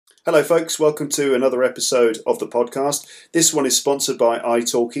Hello folks, welcome to another episode of the podcast. This one is sponsored by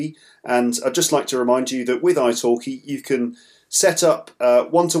italki, and I'd just like to remind you that with italki you can set up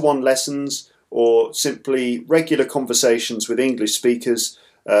one-to-one lessons or simply regular conversations with English speakers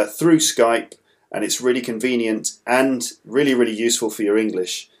through Skype, and it's really convenient and really useful for your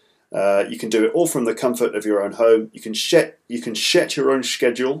English. You can do it all from the comfort of your own home. You can set your own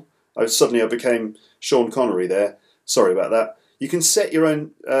schedule. Suddenly I became Sean Connery there. Sorry about that. You can set your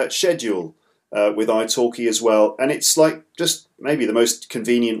own schedule with italki as well, and it's like just maybe the most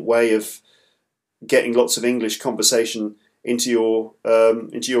convenient way of getting lots of English conversation into your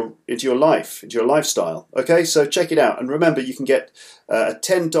life, into your lifestyle. Okay, so check it out, and remember you can get a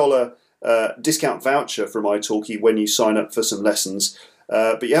 $10 discount voucher from italki when you sign up for some lessons.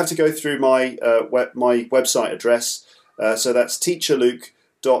 But you have to go through my website address. So that's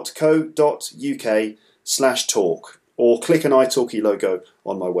teacherluke.co.uk/talk. Or click an italki logo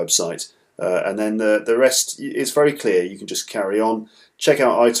on my website. And then the rest is very clear. You can just carry on, check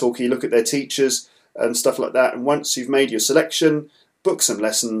out italki, look at their teachers and stuff like that. And once you've made your selection, book some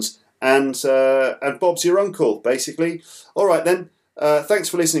lessons, and Bob's your uncle, basically. All right then, thanks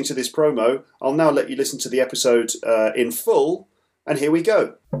for listening to this promo. I'll now let you listen to the episode in full, and here we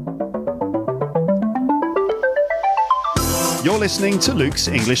go. You're listening to Luke's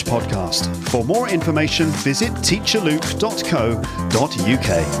English Podcast. For more information, visit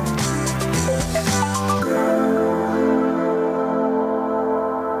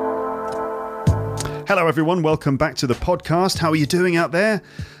teacherluke.co.uk. Hello everyone, welcome back to the podcast. How are you doing out there?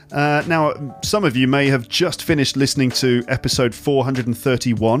 Now, some of you may have just finished listening to episode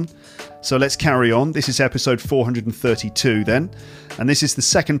 431, so let's carry on. This is episode 432 then, and this is the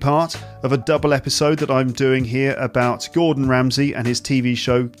second part of a double episode that I'm doing here about Gordon Ramsay and his TV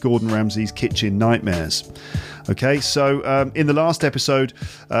show Gordon Ramsay's Kitchen Nightmares. Okay, so in the last episode,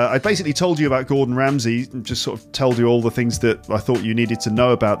 I basically told you about Gordon Ramsay, just sort of told you all the things that I thought you needed to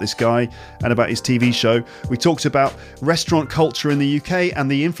know about this guy and about his TV show. We talked about restaurant culture in the UK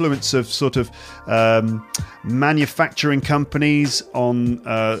and the influence of sort of manufacturing companies on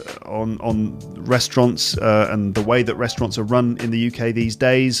restaurants and the way that restaurants are run in the UK these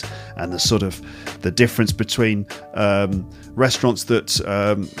days, and the sort of the difference between restaurants that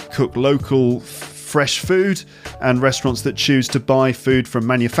cook local fresh food and restaurants that choose to buy food from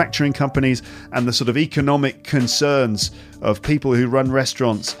manufacturing companies, and the sort of economic concerns of people who run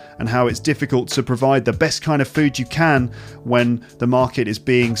restaurants and how it's difficult to provide the best kind of food you can when the market is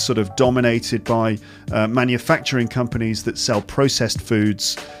being sort of dominated by manufacturing companies that sell processed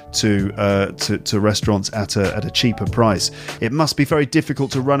foods to restaurants at a cheaper price. It must be very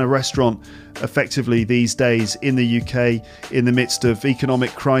difficult to run a restaurant effectively these days in the UK in the midst of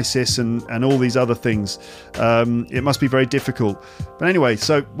economic crisis and all these other things. It must be very difficult. But anyway,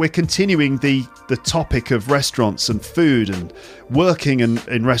 so we're continuing the topic of restaurants and food and working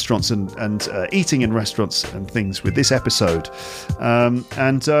in restaurants and eating in restaurants and things with this episode.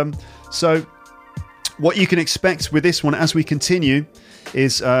 So what you can expect with this one as we continue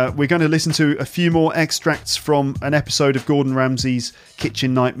is we're going to listen to a few more extracts from an episode of Gordon Ramsay's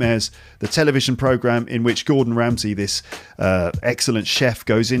Kitchen Nightmares, the television program in which Gordon Ramsay, this excellent chef,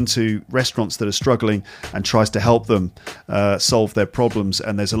 goes into restaurants that are struggling and tries to help them solve their problems,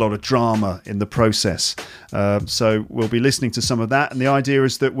 and there's a lot of drama in the process. So we'll be listening to some of that, and the idea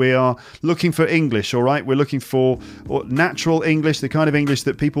is that we are looking for English, all right? We're looking for natural English, the kind of English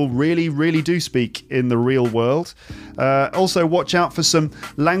that people really do speak in the real world. Also, watch out for some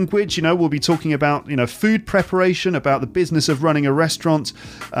language. We'll be talking about food preparation, about the business of running a restaurant,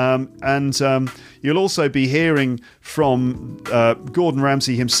 and you'll also be hearing from Gordon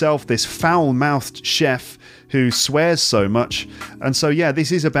Ramsay himself, this foul-mouthed chef who swears so much. And so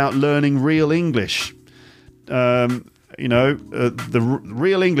this is about learning real English. The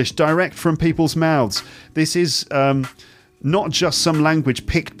real English direct from people's mouths. This is not just some language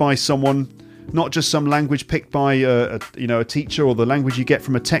picked by someone, not just some language picked by a teacher or the language you get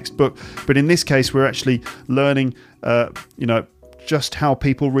from a textbook, but in this case we're actually learning just how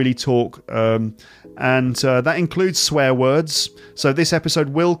people really talk, and that includes swear words. So this episode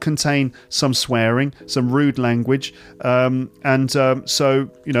will contain some swearing, some rude language, so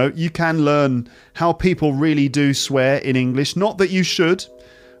you can learn how people really do swear in English. Not that you should.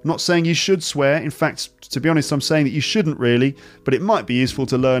 I'm not saying you should swear. In fact, to be honest, I'm saying that you shouldn't really, but it might be useful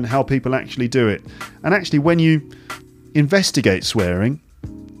to learn how people actually do it. And actually, when you investigate swearing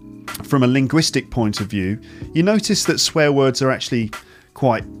from a linguistic point of view, you notice that swear words are actually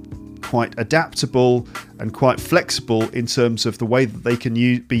quite quite adaptable and quite flexible in terms of the way that they can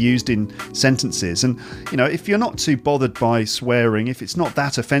be used in sentences. And, if you're not too bothered by swearing, if it's not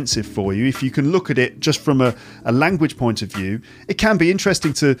that offensive for you, if you can look at it just from a language point of view, it can be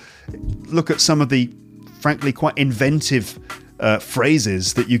interesting to look at some of the, frankly, quite inventive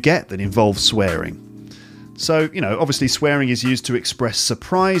phrases that you get that involve swearing. So, obviously swearing is used to express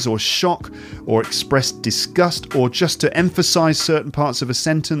surprise or shock or express disgust or just to emphasize certain parts of a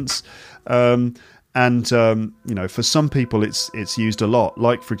sentence. For some people it's used a lot.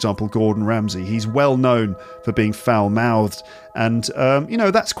 Like, for example, Gordon Ramsay. He's well known for being foul-mouthed. And,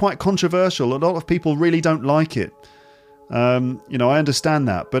 that's quite controversial. A lot of people really don't like it. I understand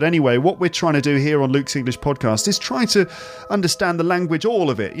that. But anyway, what we're trying to do here on Luke's English Podcast is try to understand the language, all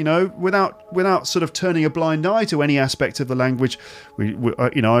of it, without sort of turning a blind eye to any aspect of the language.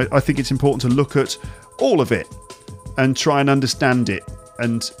 I think it's important to look at all of it and try and understand it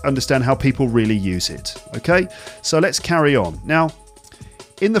and understand how people really use it. Okay, so let's carry on. Now,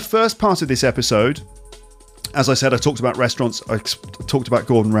 in the first part of this episode, as I said, I talked about restaurants, I talked about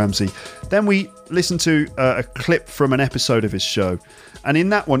Gordon Ramsay. Then we listened to a clip from an episode of his show. And in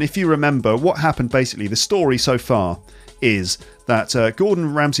that one, if you remember, what happened basically, the story so far is that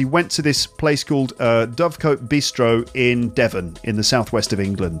Gordon Ramsay went to this place called Dovecote Bistro in Devon, in the southwest of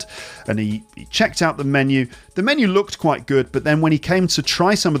England. And he checked out the menu. The menu looked quite good, but then when he came to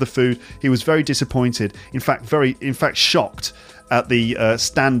try some of the food, he was very disappointed. In fact, shocked at the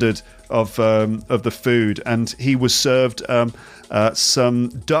standard of the food, and he was served some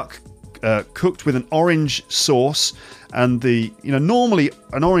duck cooked with an orange sauce, and normally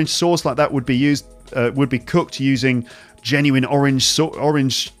an orange sauce like that would be cooked using genuine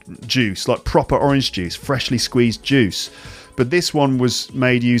orange juice, like proper orange juice, freshly squeezed juice. But this one was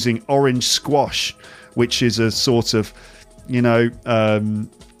made using orange squash, which is a sort of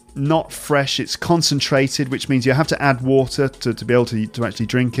not fresh, it's concentrated, which means you have to add water to be able to actually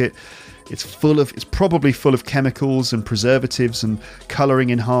drink it. It's probably full of chemicals and preservatives and colouring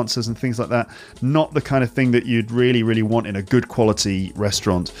enhancers and things like that. Not the kind of thing that you'd really, really want in a good quality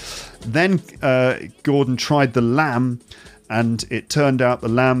restaurant. Then Gordon tried the lamb, and it turned out the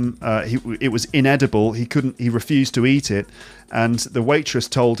lamb, it was inedible. He refused to eat it. And the waitress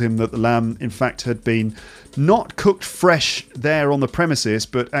told him that the lamb, in fact, had been not cooked fresh there on the premises,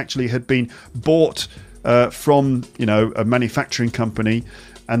 but actually had been bought from, a manufacturing company.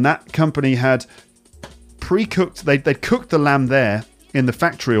 And that company had pre-cooked, they'd cooked the lamb there in the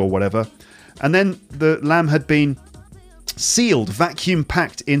factory or whatever. And then the lamb had been sealed, vacuum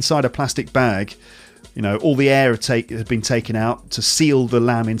packed inside a plastic bag. All the air had been taken out to seal the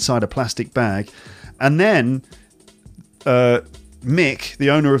lamb inside a plastic bag. And then Mick,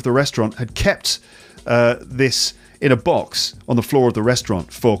 the owner of the restaurant, had kept this in a box on the floor of the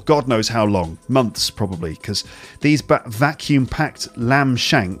restaurant for God knows how long, months probably, because these vacuum-packed lamb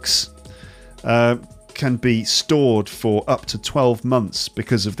shanks can be stored for up to 12 months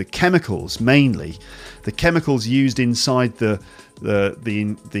because of the chemicals, mainly the chemicals used inside the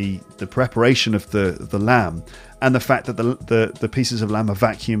preparation of the lamb, and the fact that the pieces of lamb are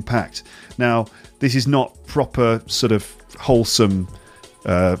vacuum packed. Now, this is not proper sort of wholesome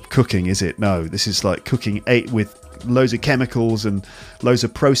cooking, is it? No, this is like cooking with loads of chemicals and loads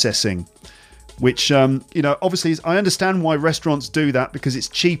of processing, which obviously I understand why restaurants do that, because it's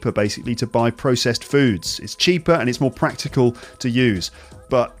cheaper basically to buy processed foods. It's cheaper and it's more practical to use.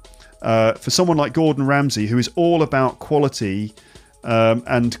 But for someone like Gordon Ramsay, who is all about quality,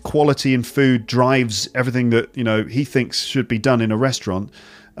 and quality in food drives everything that he thinks should be done in a restaurant,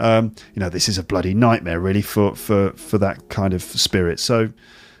 this is a bloody nightmare really for that kind of spirit. So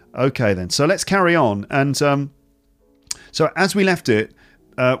okay then, so let's carry on. And so as we left it,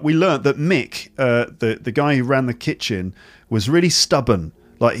 we learnt that Mick, the guy who ran the kitchen, was really stubborn.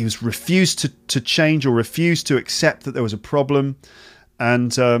 Like, he was refused to change or refused to accept that there was a problem.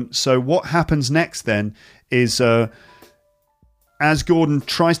 And so what happens next then is, as Gordon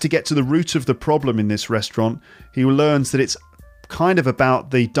tries to get to the root of the problem in this restaurant, he learns that it's kind of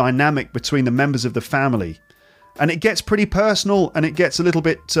about the dynamic between the members of the family. And it gets pretty personal, and it gets a little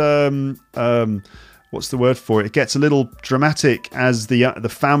bit... what's the word for it? It gets a little dramatic as the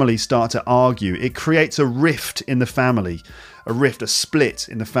family start to argue. It creates a rift in the family, a split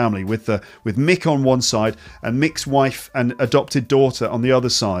in the family with Mick on one side and Mick's wife and adopted daughter on the other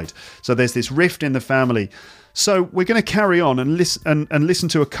side. So there's this rift in the family. So we're going to carry on and listen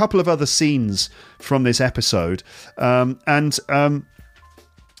to a couple of other scenes from this episode,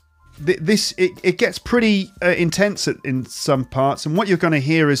 it gets pretty intense in some parts, and what you're going to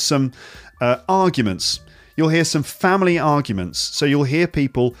hear is some arguments. you'll hear some family arguments. So you'll hear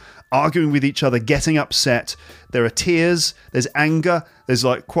people arguing with each other, getting upset. There are tears, there's anger, there's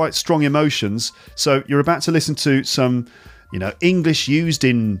like quite strong emotions. So you're about to listen to some, English used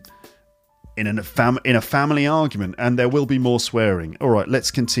in a family argument, and there will be more swearing. All right,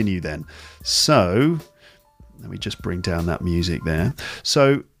 let's continue then. So let me just bring down that music there.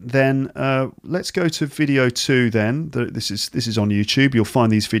 So then let's go to video 2 then. This is on YouTube. You'll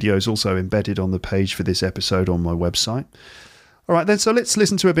find these videos also embedded on the page for this episode on my website. All right then, so let's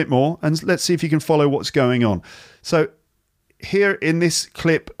listen to a bit more and let's see if you can follow what's going on. So here in this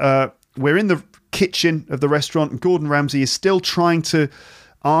clip, we're in the kitchen of the restaurant, and Gordon Ramsay is still trying to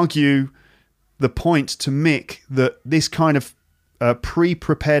argue the point to Mick that this kind of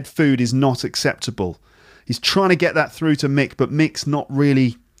pre-prepared food is not acceptable. He's trying to get that through to Mick, but Mick's not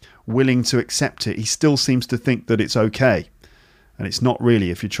really willing to accept it. He still seems to think that it's okay. And it's not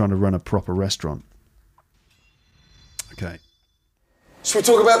really if you're trying to run a proper restaurant. Okay. Should we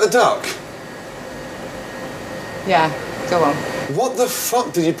talk about the duck? Yeah, go on. What the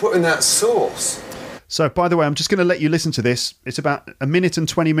fuck did you put in that sauce? So, by the way, I'm just going to let you listen to this. It's about 1 minute and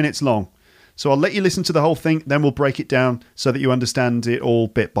 20 minutes long. So I'll let you listen to the whole thing, then we'll break it down so that you understand it all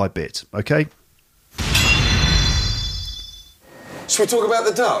bit by bit. Okay? Should we talk about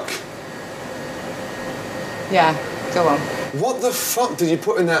the duck? Yeah, go on. What the fuck did you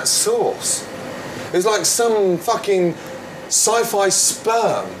put in that sauce? It's like some fucking sci-fi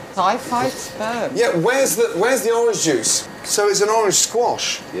sperm. Sci-fi sperm? Yeah, where's the orange juice? So it's an orange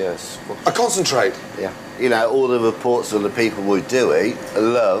squash? Yes. A concentrate? Yeah. All the reports of the people who do eat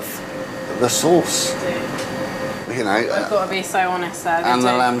love the sauce. I've got to be so honest there. And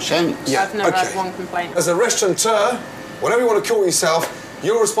the lamb shanks. Yeah, I've never okay. had one complaint. As a restaurateur, whatever you want to call yourself,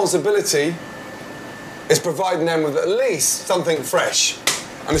 your responsibility is providing them with at least something fresh.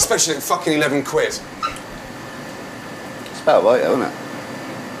 And especially at fucking 11 quid. It's about right, isn't it?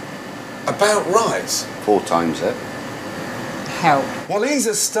 About right. 4 times it. Help. Well, he's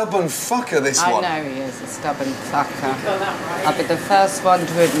a stubborn fucker, this one. I know he is a stubborn fucker. You got that right. I'll be the first one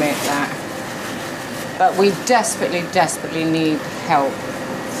to admit that. But we desperately, desperately need help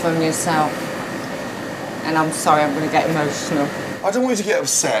from yourself. And I'm sorry, I'm going to get emotional. I don't want you to get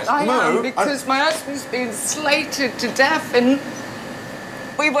upset. I no, am, because my husband's been slated to death, and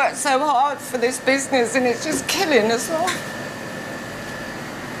we worked so hard for this business, and it's just killing us all.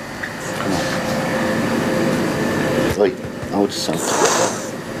 Right, hold yourself.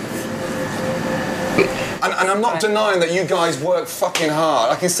 And I'm not denying that you guys work fucking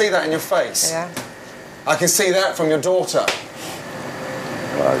hard. I can see that in your face. Yeah. I can see that from your daughter.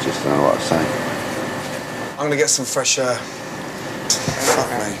 Well, I just don't know what to say. I'm going to get some fresh air.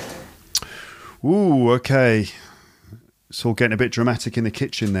 Fuck me. Ooh, okay. It's all getting a bit dramatic in the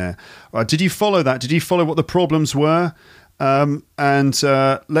kitchen there. Did you follow that? Did you follow what the problems were?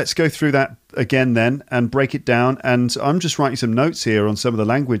 Let's go through that again then and break it down. And I'm just writing some notes here on some of the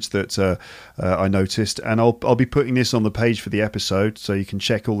language that I noticed, and I'll be putting this on the page for the episode so you can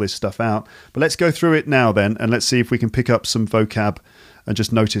check all this stuff out. But let's go through it now then, and let's see if we can pick up some vocab and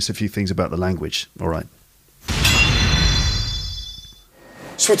just notice a few things about the language. All right.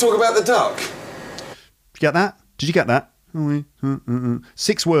 Should we talk about the duck? Did you get that? Did you get that?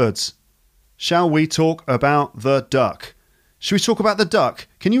 6 words. Shall we talk about the duck? Should we talk about the duck?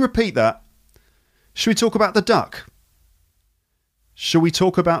 Can you repeat that? Should we talk about the duck? Shall we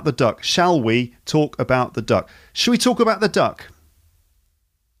talk about the duck? Shall we talk about the duck? Should we talk about the duck?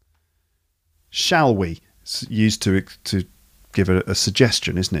 Shall we? It's used to give a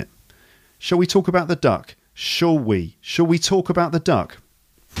suggestion, isn't it? Shall we talk about the duck? Shall we? Shall we talk about the duck?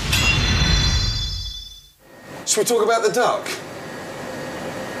 Should we talk about the duck?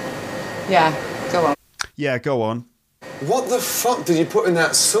 Yeah, go on. Yeah, go on. What the fuck did you put in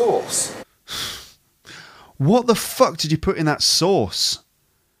that sauce? What the fuck did you put in that sauce?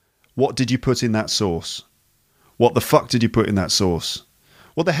 What did you put in that sauce? What the fuck did you put in that sauce?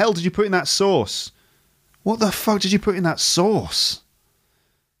 What the hell did you put in that sauce? What the fuck did you put in that sauce?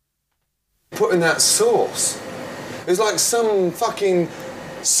 Put in that sauce? It's like some fucking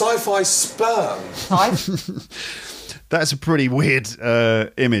sci-fi sperm. That's a pretty weird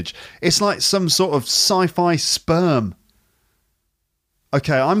image. It's like some sort of sci-fi sperm.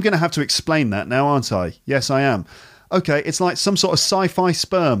 Okay, I'm going to have to explain that now, aren't I? Yes, I am. Okay, it's like some sort of sci-fi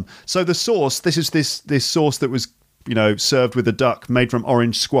sperm. So the sauce, this is this sauce that was, served with a duck made from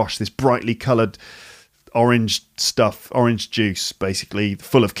orange squash, this brightly coloured orange stuff, orange juice, basically,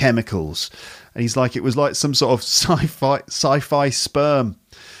 full of chemicals. And he's like, it was like some sort of sci-fi sperm.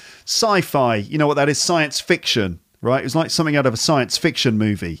 Sci-fi, you know what that is? Science fiction, right? It was like something out of a science fiction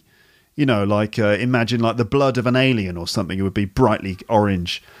movie. like imagine like the blood of an alien or something. It would be brightly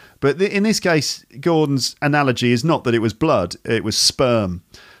orange. But in this case, Gordon's analogy is not that it was blood, it was sperm.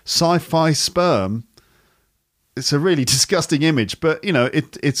 Sci-fi sperm. It's a really disgusting image, but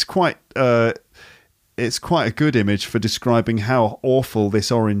it's quite a good image for describing how awful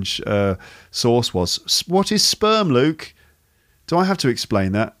this orange sauce was. What is sperm, Luke? Do I have to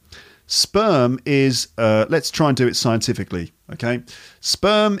explain that? Sperm is let's try and do it scientifically. Okay,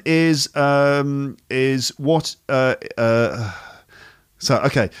 sperm is what.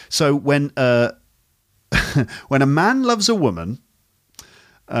 So when when a man loves a woman,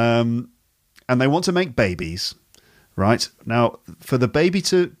 and they want to make babies, right? Now, for the baby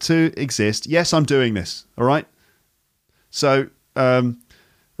to exist, yes, I'm doing this. All right. So,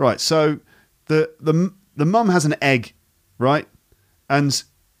 right. So the mum has an egg, right? And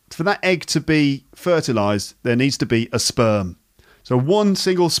for that egg to be fertilized, there needs to be a sperm. So one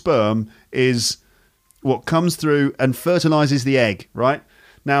single sperm is what comes through and fertilizes the egg, right?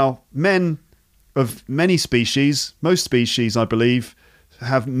 Now, men of many species, most species, I believe,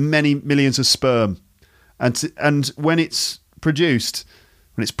 have many millions of sperm. And when it's produced,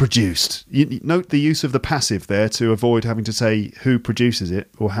 you note the use of the passive there to avoid having to say who produces it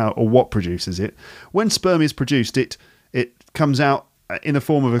or how or what produces it. When sperm is produced, it comes out in the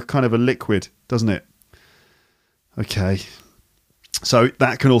form of a kind of a liquid, doesn't it? Okay. So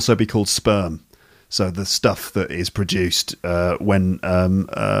that can also be called sperm. So the stuff that is produced when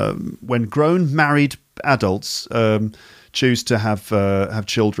grown married adults choose to have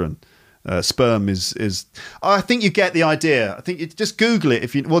children. Sperm is. I think you get the idea. I think you just Google it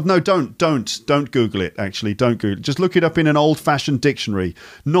if you. Well, no, don't Google it. Actually, don't Google it. Just look it up in an old-fashioned dictionary,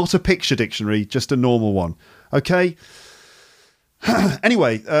 not a picture dictionary, just a normal one. Okay.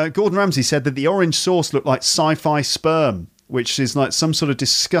 Anyway, Gordon Ramsay said that the orange sauce looked like sci-fi sperm, which is like some sort of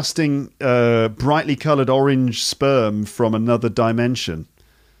disgusting, brightly coloured orange sperm from another dimension.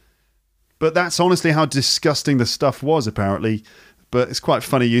 But that's honestly how disgusting the stuff was, apparently. But it's quite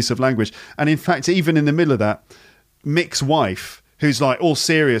funny use of language. And in fact, even in the middle of that, Mick's wife, who's like all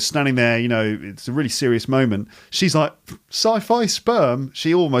serious, standing there, it's a really serious moment. She's like, sci-fi sperm?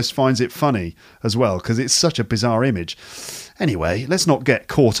 She almost finds it funny as well, because it's such a bizarre image. Anyway, let's not get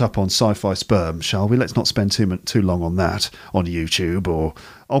caught up on sci-fi sperm, shall we? Let's not spend too long on that on YouTube or...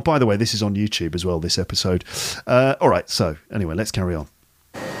 Oh, by the way, this is on YouTube as well, this episode. All right, so anyway, let's carry on.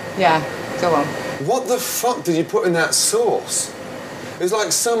 Yeah, go on. What the fuck did you put in that sauce? It was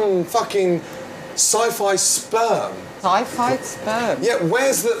like some fucking sci-fi sperm. Sci-fi sperm? Yeah,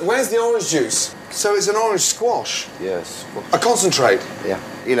 where's the orange juice? So it's an orange squash? Yes. A concentrate? Yeah.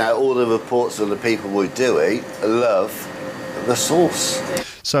 All the reports of the people we do eat love the sauce.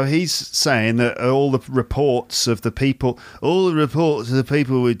 So he's saying that all the reports of the people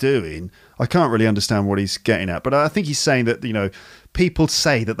we're doing, I can't really understand what he's getting at, but I think he's saying that, people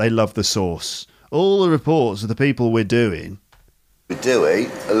say that they love the sauce. All the reports of the people we're doing. We do eat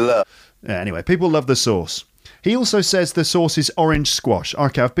love. Yeah, anyway, people love the sauce. He also says the sauce is orange squash.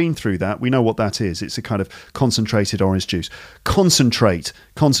 Okay, I've been through that. We know what that is. It's a kind of concentrated orange juice. Concentrate.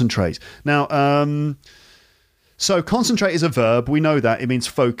 Now, so concentrate is a verb. We know that. It means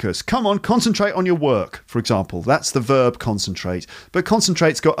focus. Come on, concentrate on your work, for example. That's the verb concentrate. But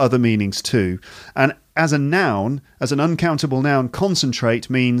concentrate's got other meanings too. And as a noun, as an uncountable noun, concentrate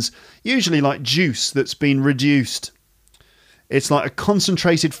means usually like juice that's been reduced. It's like a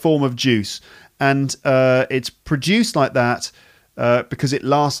concentrated form of juice. And it's produced like that because it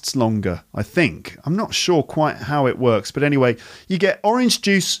lasts longer, I think. I'm not sure quite how it works. But anyway, you get orange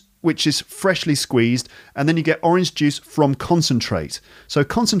juice, which is freshly squeezed, and then you get orange juice from concentrate. So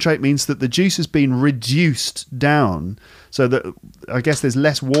concentrate means that the juice has been reduced down so that I guess there's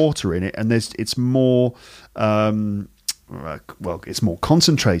less water in it and it's more... it's more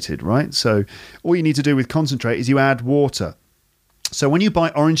concentrated, right? So all you need to do with concentrate is you add water. So when you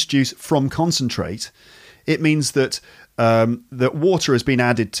buy orange juice from concentrate, it means that that water has been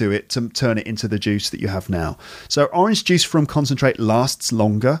added to it to turn it into the juice that you have now. So orange juice from concentrate lasts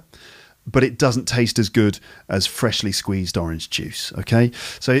longer, but it doesn't taste as good as freshly squeezed orange juice, okay?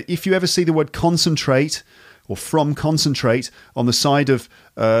 So if you ever see the word concentrate or from concentrate on the side of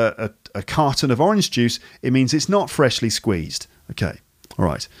a carton of orange juice, it means it's not freshly squeezed. Okay, all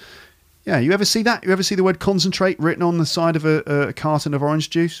right. Yeah, you ever see that? You ever see the word concentrate written on the side of a carton of orange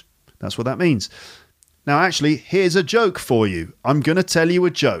juice? That's what that means. Now, actually, here's a joke for you. I'm going to tell you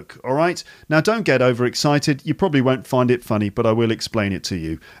a joke, all right? Now, don't get overexcited. You probably won't find it funny, but I will explain it to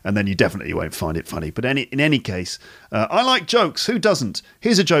you, and then you definitely won't find it funny. But in any case, I like jokes. Who doesn't?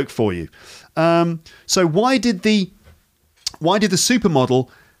 Here's a joke for you. So why did the supermodel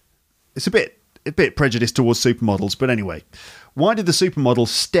it's a bit prejudiced towards supermodels, but anyway. Why did the supermodel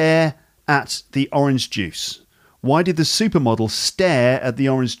stare at the orange juice? Why did the supermodel stare at the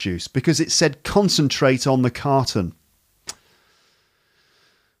orange juice? Because it said concentrate on the carton.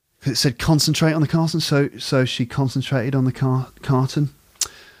 It said concentrate on the carton, so she concentrated on the carton.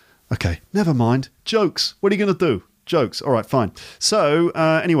 Okay, never mind. Jokes. What are you going to do? Jokes. All right, fine. So,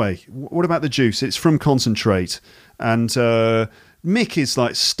 anyway, what about the juice? It's from concentrate. And Mick is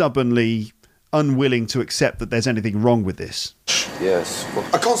like stubbornly unwilling to accept that there's anything wrong with this. Yes.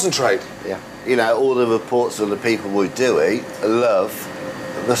 I concentrate. Yeah. You know, all the reports of the people we do eat love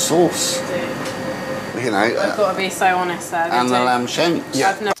the sauce. You know. I've got to be so honest there. And the lamb shanks.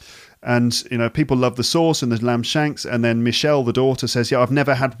 Yeah. And, you know, people love the sauce and the lamb shanks. And then Michelle, the daughter, says, yeah, I've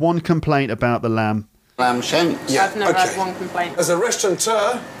never had one complaint about the lamb. Lamb shanks. I've never had one complaint. As a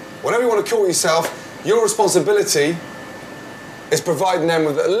restaurateur, whatever you want to call yourself, your responsibility is providing them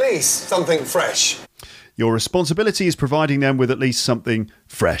with at least something fresh. Your responsibility is providing them with at least something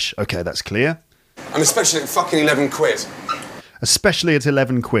fresh. Okay, that's clear. And especially at fucking 11 quid. Especially at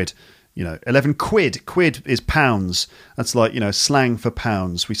 11 quid. You know, 11 quid. Quid is pounds. That's like, you know, slang for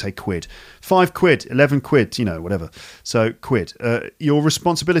pounds. We say quid. 5 quid, 11 quid, you know, whatever. So, quid. Your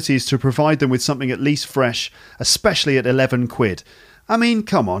responsibility is to provide them with something at least fresh, especially at 11 quid. I mean,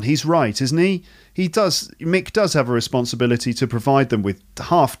 come on, he's right, isn't he? Mick does have a responsibility to provide them with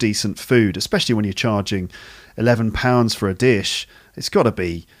half-decent food, especially when you're charging £11 for a dish. It's got to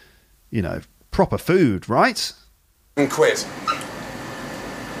be, you know, proper food, right? And quid.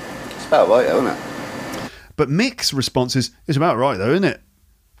 It's about right, though, isn't it? But Mick's response is, it's about right, though, isn't it?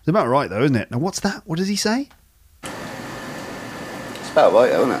 It's about right, though, isn't it? Now, what's that? What does he say? It's about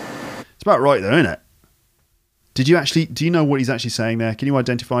right, though, isn't it? It's about right, though, isn't it? Do you know what he's actually saying there? Can you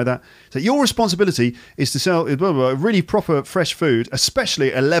identify that? So your responsibility is to sell really proper fresh food,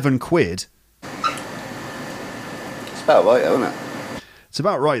 especially 11 quid. It's about right, though, isn't it? It's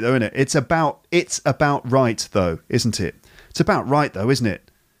about right, though, isn't it? It's about right, though, isn't it? It's about right, though, isn't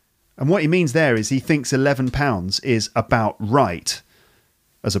it? And what he means there is he thinks £11 is about right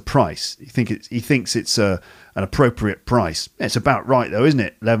as a price. He thinks it's an appropriate price. It's about right, though, isn't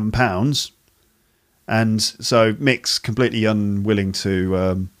it? £11. And so Mick's completely unwilling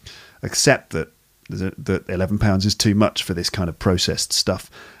to accept that £11 is too much for this kind of processed stuff.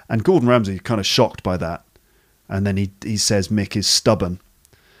 And Gordon Ramsay is kind of shocked by that. And then he says Mick is stubborn.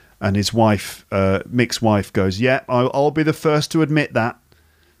 And his wife, Mick's wife, goes, "Yeah, I'll be the first to admit that."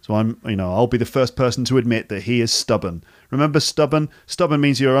 So I'll be the first person to admit that he is stubborn. Remember, stubborn. Stubborn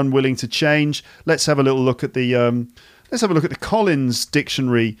means you're unwilling to change. Let's have a little look at the Collins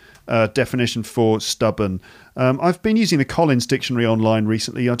Dictionary definition for stubborn. I've been using the Collins Dictionary online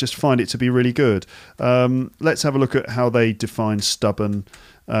recently. I just find it to be really good. Let's have a look at how they define stubborn.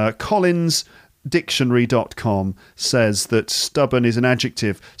 CollinsDictionary.com says that stubborn is an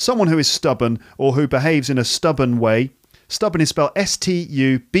adjective. Someone who is stubborn or who behaves in a stubborn way. Stubborn is spelled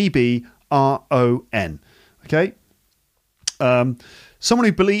Stubborn. Okay? Someone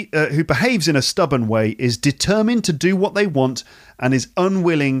who behaves in a stubborn way is determined to do what they want and is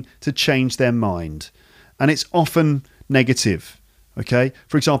unwilling to change their mind. And it's often negative. Okay?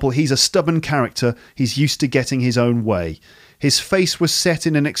 For example, he's a stubborn character. He's used to getting his own way. His face was set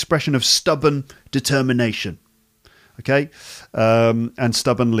in an expression of stubborn determination. Okay? And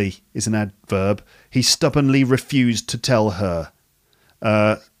stubbornly is an adverb. He stubbornly refused to tell her.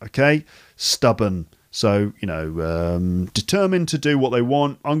 Okay? Stubborn. So, determined to do what they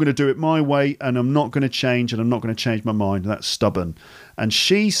want. I'm going to do it my way and I'm not going to change and I'm not going to change my mind. That's stubborn. And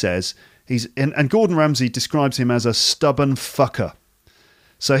she says and Gordon Ramsay describes him as a stubborn fucker.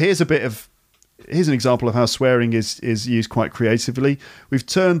 So here's an example of how swearing is used quite creatively. We've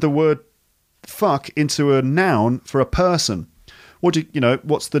turned the word fuck into a noun for a person.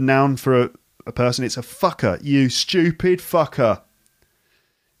 What's the noun for a person? It's a fucker. You stupid fucker.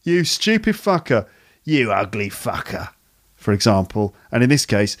 You stupid fucker. You ugly fucker, for example. And in this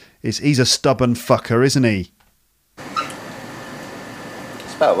case, he's a stubborn fucker, isn't he?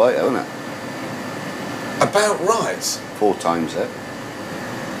 It's about right, though, isn't it? About right? 4 times it.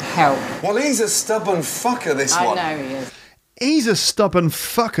 Help. Well, he's a stubborn fucker, this one. I know he is. He's a stubborn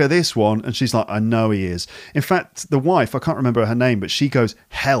fucker, this one. And she's like, I know he is. In fact, the wife, I can't remember her name, but she goes,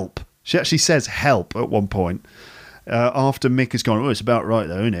 help. She actually says help at one point. After Mick has gone, it's about right,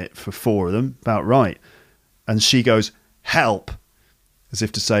 though, isn't it? For 4 of them, about right. And she goes, help. As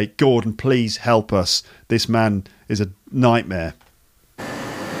if to say, Gordon, please help us. This man is a nightmare.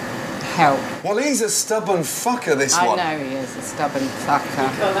 Help. Well, he's a stubborn fucker, this one. I know he is a stubborn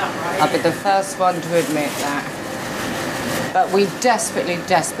fucker. You got that right. I'll be the first one to admit that. But we desperately,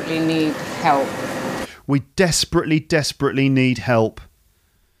 desperately need help. We desperately, desperately need help.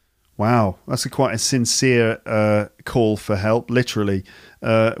 Wow, that's quite a sincere call for help, literally.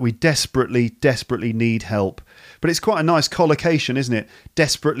 We desperately, desperately need help. But it's quite a nice collocation, isn't it?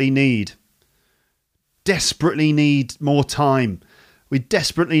 Desperately need. Desperately need more time. We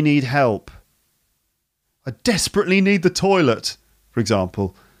desperately need help. I desperately need the toilet, for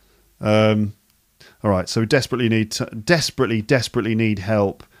example. All right, so we desperately need desperately, desperately need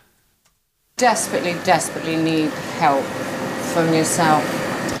help. Desperately, desperately need help from yourself.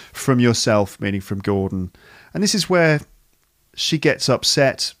 From yourself, meaning from Gordon. And this is where she gets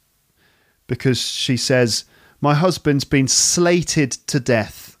upset because she says, my husband's been slated to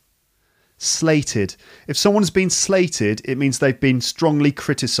death. Slated. If someone's been slated, it means they've been strongly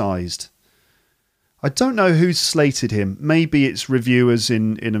criticised. I don't know who's slated him. Maybe it's reviewers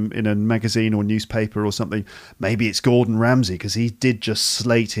in a magazine or newspaper or something. Maybe it's Gordon Ramsay, because he did just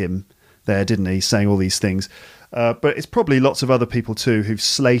slate him there, didn't he, saying all these things. But it's probably lots of other people too who've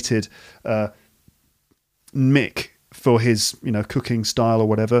slated Mick for his, cooking style or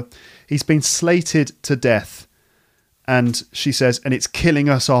whatever. He's been slated to death. And she says, and it's killing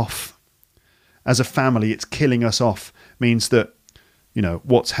us off. As a family, it's killing us off. Means that,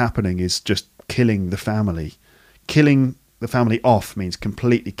 what's happening is just killing the family. Killing the family off means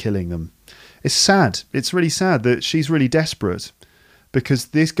completely killing them. It's sad. It's really sad that she's really desperate. Because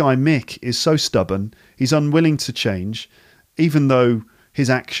this guy, Mick, is so stubborn. He's unwilling to change, even though his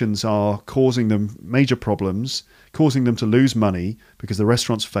actions are causing them major problems, causing them to lose money because the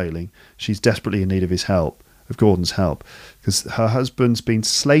restaurant's failing. She's desperately in need of his help, of Gordon's help, because her husband's been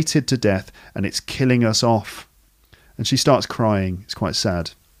slated to death and it's killing us off. And she starts crying. It's quite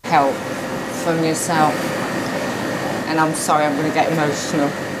sad. Help from yourself. And I'm sorry, I'm going to get emotional.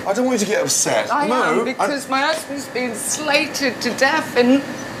 I don't want you to get upset. I am, because my husband's been slated to death and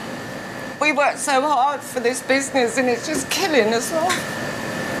we worked so hard for this business and it's just killing us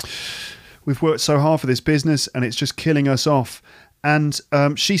off. We've worked so hard for this business and it's just killing us off. And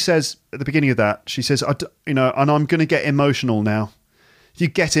she says at the beginning of that, she says, and I'm going to get emotional now. If you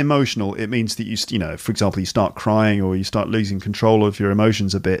get emotional, it means that you, for example, you start crying or you start losing control of your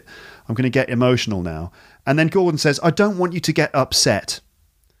emotions a bit. I'm going to get emotional now. And then Gordon says, I don't want you to get upset.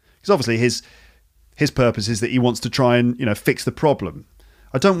 Because obviously his purpose is that he wants to try and, fix the problem.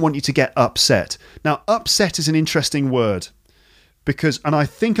 I don't want you to get upset. Now, upset is an interesting word and I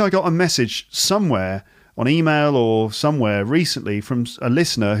think I got a message somewhere on email or somewhere recently from a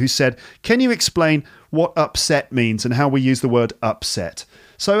listener who said, can you explain what upset means and how we use the word upset?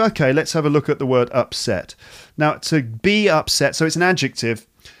 So, okay, let's have a look at the word upset. Now, to be upset, so it's an adjective,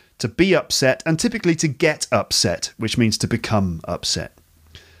 to be upset, and typically to get upset, which means to become upset.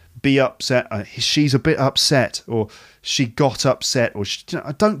 Be upset, she's a bit upset, or she got upset, or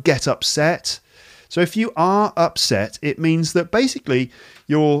don't get upset. So if you are upset, it means that basically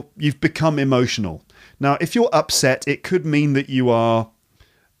you've become emotional. Now, if you're upset, it could mean that you are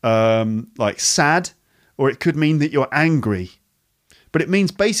sad, or it could mean that you're angry. But it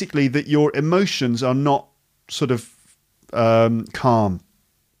means basically that your emotions are not sort of calm.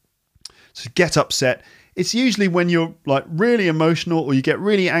 So get upset. It's usually when you're really emotional, or you get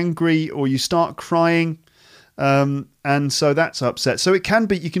really angry, or you start crying. And so that's upset. So you can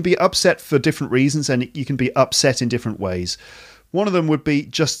be upset for different reasons, and you can be upset in different ways. One of them would be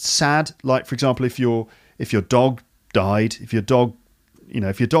just sad. Like, for example, if your dog died, if your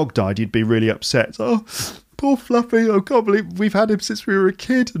dog died, you'd be really upset. Oh, poor Fluffy. I can't believe we've had him since we were a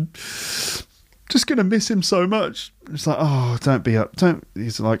kid, and just going to miss him so much. It's like, oh,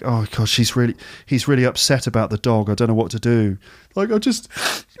 he's like, oh gosh, he's really upset about the dog. I don't know what to do. Like, I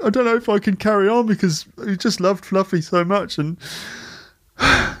don't know if I can carry on because he just loved Fluffy so much. And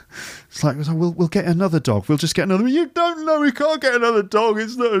it's like, we'll get another dog. We'll just get another. You don't know, we can't get another dog.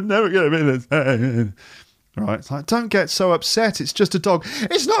 It's never going to be. Right. It's like, don't get so upset. It's just a dog.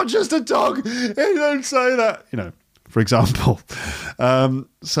 It's not just a dog. Don't say that. For example.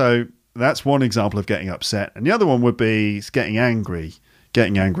 So that's one example of getting upset. And the other one would be getting angry.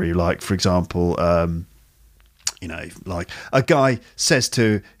 Getting angry, like, for example, like a guy says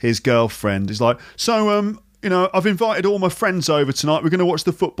to his girlfriend, he's like, so, I've invited all my friends over tonight. We're going to watch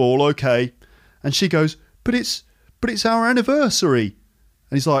the football, okay? And she goes, but it's our anniversary.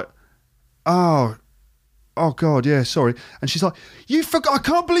 And he's like, oh God, yeah, sorry. And she's like, you forgot? I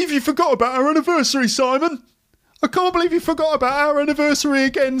can't believe you forgot about our anniversary, Simon. I can't believe you forgot about our anniversary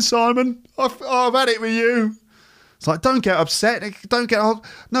again, Simon. I've had it with you. It's like, don't get upset.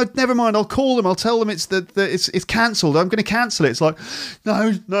 No, never mind. I'll call them. I'll tell them it's cancelled. I'm going to cancel it. It's like,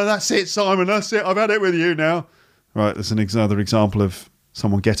 no, that's it, Simon. That's it. I've had it with you now. Right, there's another example of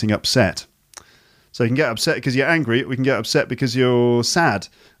someone getting upset. So you can get upset because you're angry. We can get upset because you're sad.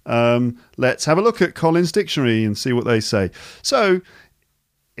 Let's have a look at Collins Dictionary and see what they say. So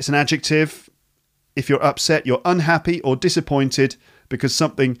it's an adjective. If you're upset, you're unhappy or disappointed because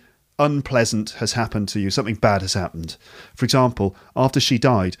something unpleasant has happened to you. Something bad has happened. For example, after she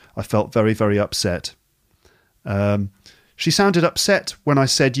died, I felt very, very upset. She sounded upset when I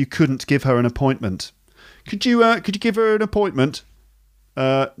said you couldn't give her an appointment. Could you give her an appointment?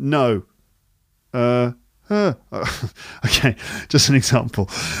 No. Okay, just an example.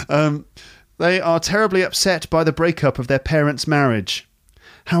 They are terribly upset by the breakup of their parents' marriage.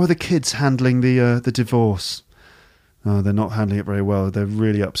 How are the kids handling the divorce? Oh, they're not handling it very well. They're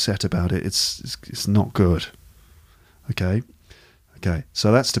really upset about it. It's not good. Okay.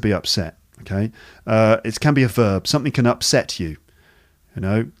 So that's to be upset. Okay. It can be a verb. Something can upset you. You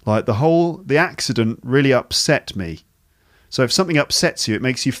know, like the accident really upset me. So if something upsets you, it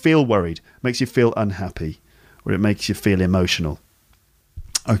makes you feel worried, makes you feel unhappy, or it makes you feel emotional.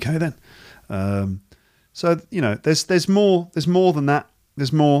 Okay, then. So there's more than that.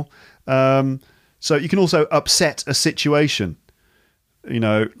 There's more. So you can also upset a situation.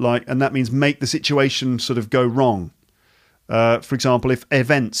 And that means make the situation sort of go wrong. For example, if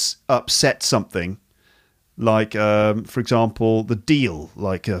events upset something, like for example the deal,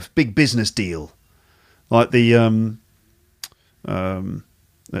 like a big business deal, like the.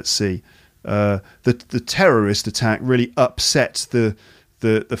 Let's see. The terrorist attack really upset the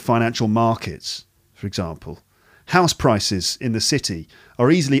financial markets, for example. House prices in the city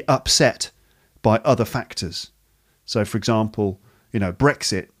are easily upset by other factors. So, for example,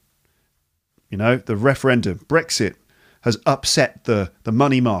 Brexit, the referendum, Brexit has upset the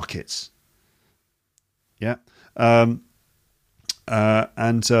money markets. Yeah. And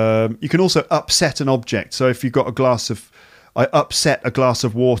you can also upset an object. So if you've got I upset a glass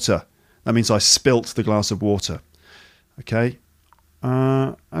of water. That means I spilt the glass of water. Okay.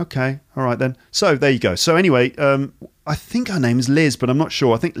 Okay. All right then. So there you go. So anyway, I think her name is Liz, but I'm not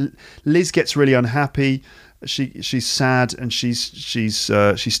sure. I think Liz gets really unhappy. She's sad, and she says,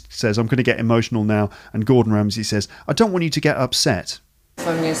 "I'm going to get emotional now." And Gordon Ramsay says, "I don't want you to get upset."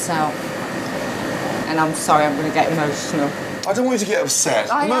 From yourself. And I'm sorry, I'm going to get emotional. I don't want you to get upset.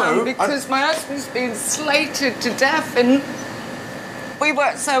 I am, because my husband's been slated to death, and we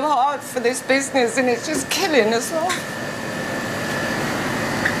worked so hard for this business, and it's just killing us all.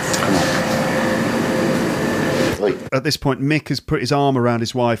 At this point, Mick has put his arm around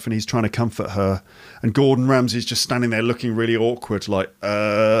his wife and he's trying to comfort her. And Gordon Ramsay's just standing there looking really awkward, like,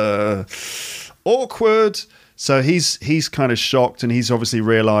 awkward. So he's kind of shocked, and he's obviously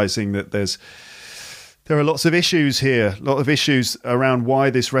realising that there are lots of issues here, a lot of issues around why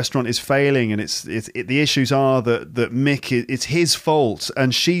this restaurant is failing, and the issues are that Mick, it's his fault,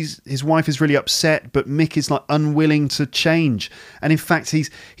 and his wife is really upset, but Mick is like unwilling to change, and in fact he's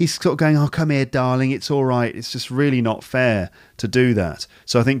sort of going, "Oh, come here, darling, it's all right." It's just really not fair to do that.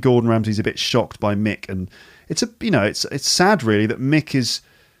 So I think Gordon Ramsay's a bit shocked by Mick, and it's sad really that Mick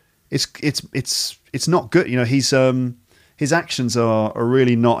it's not good. His actions are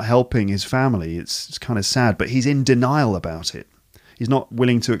really not helping his family. It's kind of sad, but he's in denial about it. He's not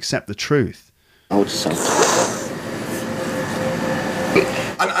willing to accept the truth. I would say.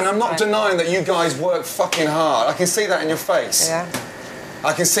 And I'm not denying that you guys work fucking hard. I can see that in your face. Yeah.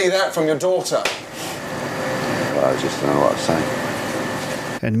 I can see that from your daughter. Well, I just don't know what to say.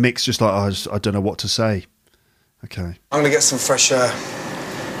 And Mick's just like, I don't know what to say. Okay. I'm going to get some fresh air.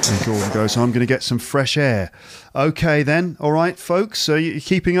 And Gordon goes, "I'm going to get some fresh air." Okay then. All right, folks. So you're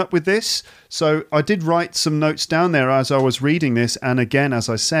keeping up with this? So I did write some notes down there as I was reading this. And again, as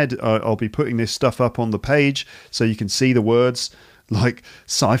I said, I'll be putting this stuff up on the page so you can see the words like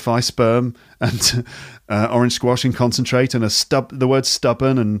sci-fi sperm and orange squash and concentrate and the word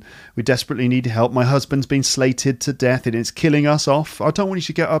stubborn, and we desperately need help. My husband's been slated to death and it's killing us off. I don't want you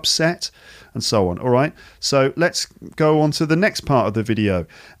to get upset, and so on. All right. So let's go on to the next part of the video.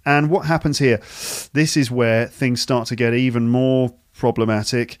 And what happens here? This is where things start to get even more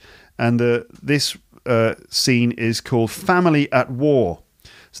problematic. And this scene is called Family at War.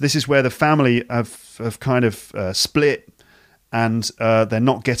 So this is where the family have kind of split, and they're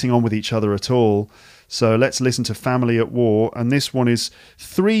not getting on with each other at all. So let's listen to Family at War. And this one is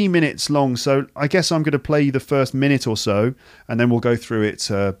 3 minutes long. So I guess I'm going to play you the first minute or so, and then we'll go through it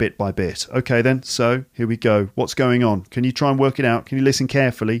bit by bit. Okay, then. So here we go. What's going on? Can you try and work it out? Can you listen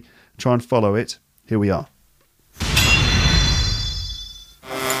carefully? Try and follow it. Here we are.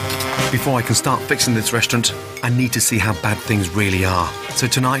 Before I can start fixing this restaurant, I need to see how bad things really are. So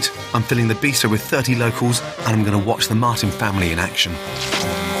tonight, I'm filling the bistro with 30 locals and I'm going to watch the Martin family in action.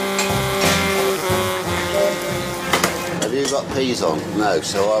 Have you got peas on? No,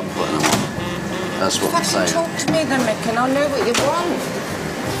 so I'm putting them on. That's what I'm saying. Talk to me then, Mick, and I'll know what you want.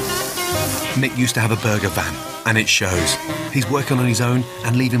 Mick used to have a burger van, and it shows. He's working on his own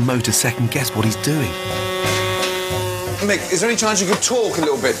and leaving Mo to second guess what he's doing. Mick, is there any chance you could talk a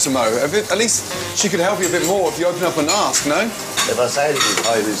little bit to Mo? At least she could help you a bit more if you open up and ask, no? If I say anything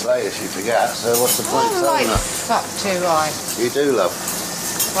 5 minutes later, she forgets, so what's the point of telling her? Fuck too right. You do, love.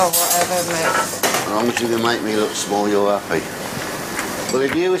 Well, whatever, Mick. As long as you can make me look small, you're happy. Well,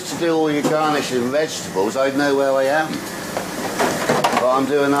 if you was to do all your garnishing vegetables, I'd know where I am. But I'm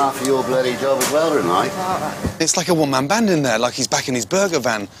doing half of your bloody job as well tonight. It's like a one-man band in there, like he's back in his burger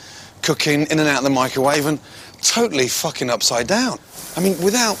van, cooking in and out of the microwave and totally fucking upside down. I mean,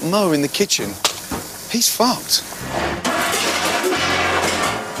 without Mo in the kitchen, he's fucked.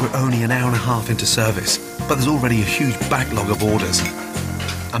 We're only an hour and a half into service, but there's already a huge backlog of orders.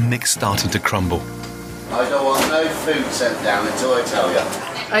 And Mick's starting to crumble. I don't want no food sent down until I tell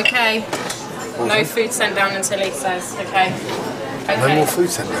you. Okay. No food sent down until he says, okay. No more food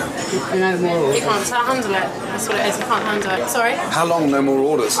sent down. No more. He can't handle it. That's what it is. He can't handle it. Sorry? How long no more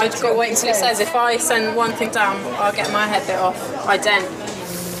orders? I've got to wait until it says if I send one thing down, I'll get my head bit off. I don't.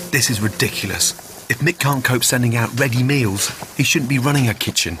 This is ridiculous. If Mick can't cope sending out ready meals, he shouldn't be running a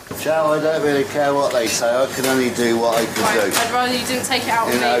kitchen. Joe, I don't really care what they say. I can only do what I can Right, do. I'd rather you didn't take it out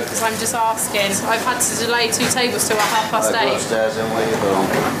on You me know. because I'm just asking. I've had to delay 2 tables till I 8:30. go upstairs and where you belong.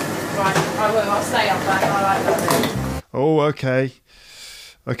 Right, I will. I'll stay up there. I like that. Oh, okay.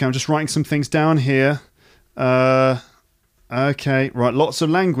 Okay, I'm just writing some things down here. Okay, right, lots of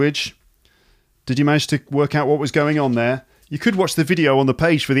language. Did you manage to work out what was going on there? You could watch the video on the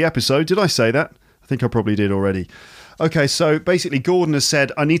page for the episode. Did I say that? I think I probably did already. Okay, so basically Gordon has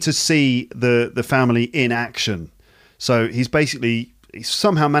said, I need to see the family in action. So he's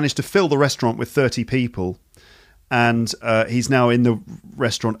somehow managed to fill the restaurant with 30 people. And he's now in the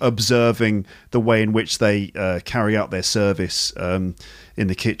restaurant observing the way in which they carry out their service in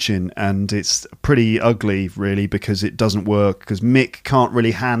the kitchen. And it's pretty ugly, really, because it doesn't work, because Mick can't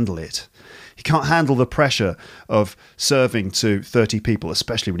really handle it. He can't handle the pressure of serving to 30 people,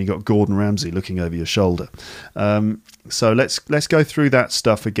 especially when you've got Gordon Ramsay looking over your shoulder. So let's go through that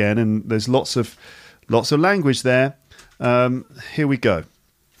stuff again. And there's lots of language there. Here we go.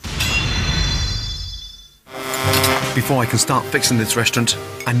 Before I can start fixing this restaurant,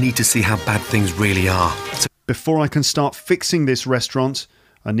 I need to see how bad things really are. Before I can start fixing this restaurant,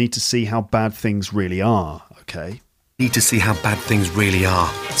 I need to see how bad things really are. Okay. Need to see how bad things really are.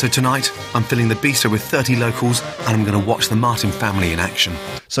 So tonight, I'm filling the bistro with 30 locals and I'm going to watch the Martin family in action.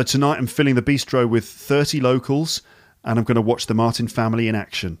 So tonight I'm filling the bistro with 30 locals and I'm going to watch the Martin family in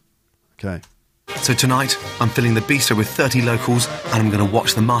action. Okay. So tonight, I'm filling the bistro with 30 locals and I'm going to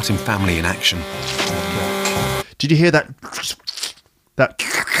watch the Martin family in action. Did you hear that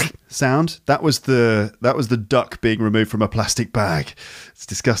sound? That was the duck being removed from a plastic bag. It's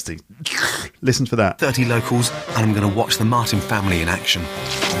disgusting. Listen for that. 30 locals and I'm going to watch the Martin family in action.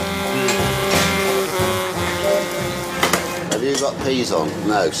 Have you got peas on?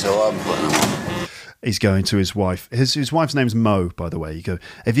 No, so I'm putting them on. He's going to his wife. His wife's name's Mo, by the way. You go,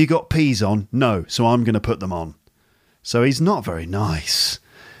 have you got peas on? No, so I'm going to put them on. So he's not very nice.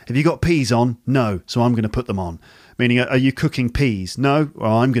 Have you got peas on? No, so I'm going to put them on. Meaning, are you cooking peas? No?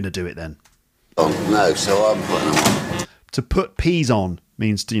 Well, I'm going to do it then. No, so I'm putting them on. To put peas on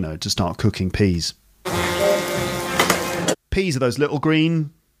means, to start cooking peas. Peas are those little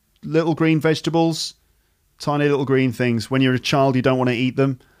green vegetables. Tiny little green things. When you're a child, you don't want to eat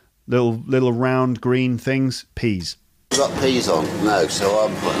them. Little round green things. Peas. You got peas on? No, so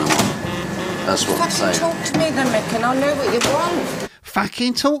I'm putting them on. That's what I'm saying. Talk to me then, Mick, and I'll know what you want.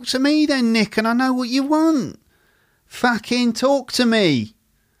 Fucking talk to me then, Nick, and I know what you want. Fucking talk to me.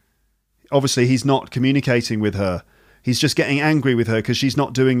 Obviously, he's not communicating with her. He's just getting angry with her because she's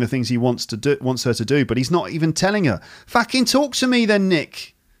not doing the things he wants her to do, but he's not even telling her. Fucking talk to me then,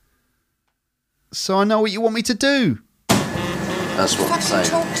 Nick. So I know what you want me to do. That's what I'm saying.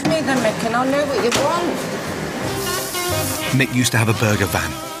 Talk to me then, Mick, and I'll know what you want. Mick used to have a burger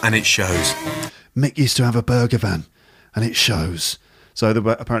van, and it shows. Mick used to have a burger van, and it shows. So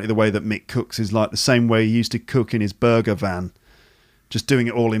apparently the way that Mick cooks is like the same way he used to cook in his burger van. Just doing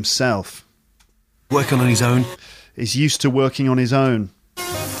it all himself. Working on his own. He's used to working on his own.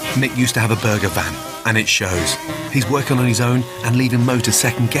 Mick used to have a burger van, and it shows. He's working on his own and leaving Mo to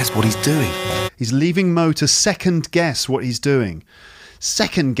second guess what he's doing. He's leaving Mo to second guess what he's doing.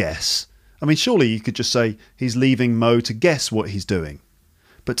 second guess. I mean, surely you could just say he's leaving Mo to guess what he's doing.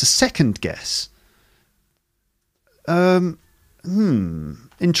 But to second guess...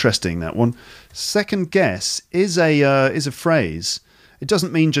 interesting, that one. Second guess is a phrase. It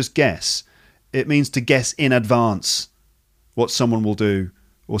doesn't mean just guess. It means to guess in advance what someone will do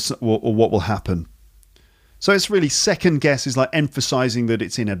or what will happen. So it's really, second guess is like emphasizing that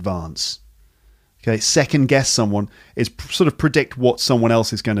it's in advance. Okay, second guess someone is sort of predict what someone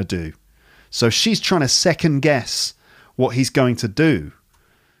else is going to do. So she's trying to second guess what he's going to do.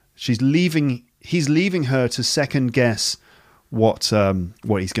 He's leaving her to second guess what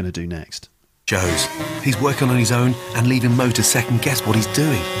he's going to do next. Shows. He's working on his own and leaving Mo to second guess what he's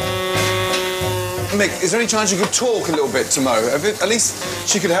doing. Mick, is there any chance you could talk a little bit to Mo? At least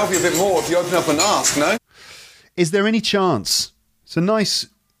she could help you a bit more if you open up and ask, no? Is there any chance? It's a nice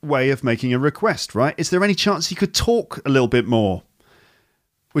way of making a request, right? Is there any chance you could talk a little bit more?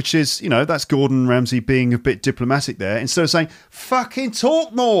 Which is, that's Gordon Ramsay being a bit diplomatic there. Instead of saying, fucking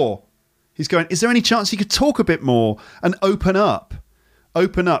talk more, he's going, is there any chance you could talk a bit more and open up?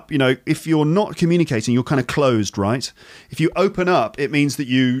 Open up, if you're not communicating, you're kind of closed, right? If you open up, it means that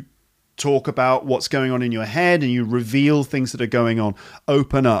you talk about what's going on in your head and you reveal things that are going on.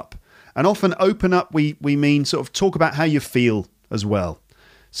 Open up. And often open up, we mean sort of talk about how you feel as well.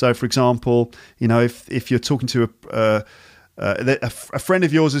 So, for example, if you're talking to a friend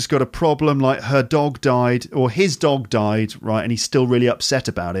of yours has got a problem, like her dog died or his dog died, right? And he's still really upset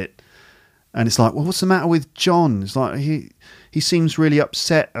about it. And it's like, well, what's the matter with John? It's like, he seems really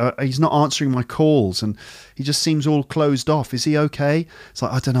upset. He's not answering my calls and he just seems all closed off. Is he okay? It's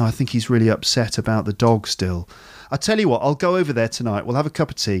like, I don't know. I think he's really upset about the dog still. I tell you what, I'll go over there tonight. We'll have a cup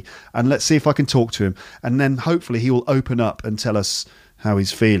of tea and let's see if I can talk to him. And then hopefully he will open up and tell us how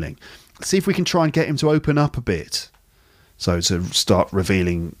he's feeling. See if we can try and get him to open up a bit. So to start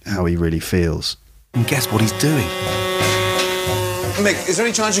revealing how he really feels. And guess what he's doing? Mick, is there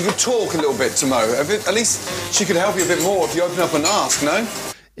any chance you could talk a little bit to Mo? At least she could help you a bit more if you open up and ask, no?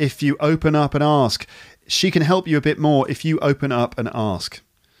 If you open up and ask. She can help you a bit more if you open up and ask.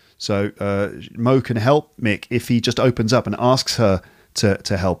 So Mo can help Mick if he just opens up and asks her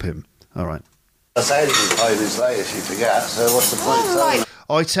to help him. All right. I say anything 5 minutes later, she forgets, so what's the point of telling her?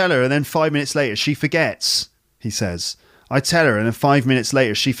 I tell her and then 5 minutes later she forgets, he says. I tell her and then 5 minutes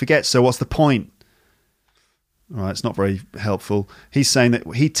later she forgets, so what's the point? All right, it's not very helpful. He's saying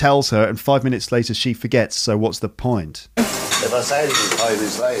that he tells her and 5 minutes later she forgets, so what's the point? If I say anything 5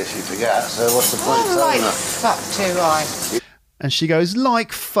 minutes later, she forgets, so what's the point of telling her? Fuck do I? And she goes,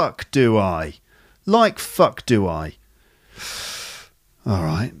 like fuck do I. Like fuck do I. All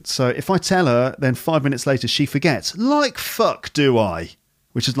right, so if I tell her, then 5 minutes later she forgets. Like fuck do I.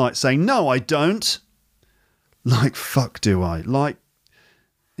 Which is like saying, no, I don't. Like fuck do I. Like,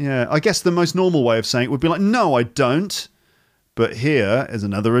 yeah, I guess the most normal way of saying it would be like, no, I don't. But here is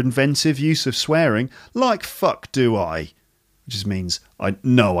another inventive use of swearing. Like fuck do I. Which just means,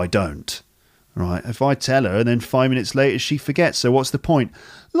 no, I don't. Right, if I tell her and then 5 minutes later she forgets, so what's the point?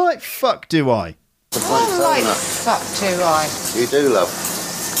 Like fuck do I. Like fuck do I. You do, love.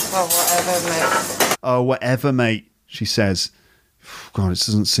 Well, whatever, mate. Oh, whatever, mate, she says. God, it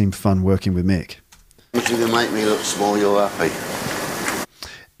doesn't seem fun working with Mick. If you can make me look small, you're happy.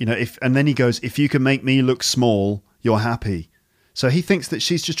 And then he goes, if you can make me look small, you're happy. So he thinks that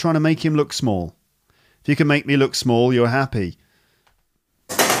she's just trying to make him look small. If you can make me look small, you're happy.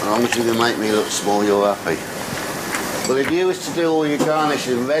 As long as you can make me look small, you're happy. Well, if you was to do all your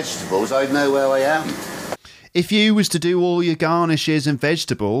garnishes and vegetables, I'd know where I am. If you was to do all your garnishes and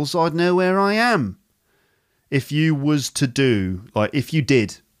vegetables, I'd know where I am. If you was to do, like if you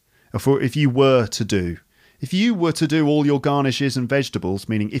did, or if you were to do. If you were to do all your garnishes and vegetables,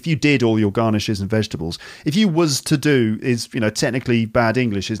 meaning if you did all your garnishes and vegetables, if you was to do is, technically bad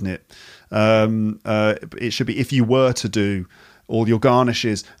English, isn't it? It should be if you were to do all your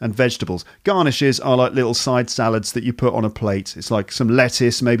garnishes and vegetables. Garnishes are like little side salads that you put on a plate. It's like some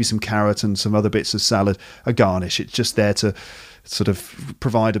lettuce, maybe some carrot and some other bits of salad. A garnish. It's just there to sort of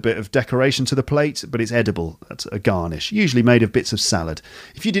provide a bit of decoration to the plate, but it's edible. That's a garnish, usually made of bits of salad.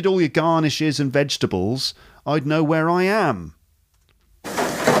 If you did all your garnishes and vegetables, I'd know where I am.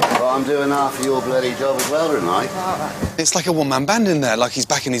 Well, I'm doing half of your bloody job as well tonight. It's like a one-man band in there, like he's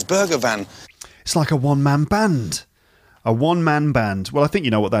back in his burger van. It's like a one-man band. A one-man band. Well, I think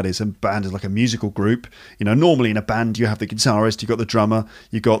you know what that is. A band is like a musical group. Normally in a band you have the guitarist, you've got the drummer,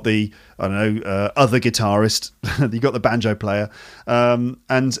 you've got the, other guitarist, you've got the banjo player,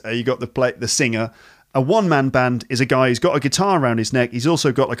 and you got the singer, A one-man band is a guy who's got a guitar around his neck. He's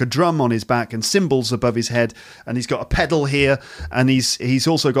also got like a drum on his back and cymbals above his head, and he's got a pedal here, and he's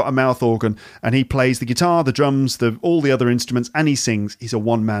also got a mouth organ, and he plays the guitar, the drums, all the other instruments, and he sings. He's a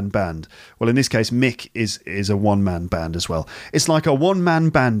one-man band. Well, in this case, Mick is a one-man band as well. It's like a one-man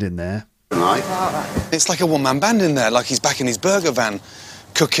band in there. It's like a one-man band in there, like he's back in his burger van,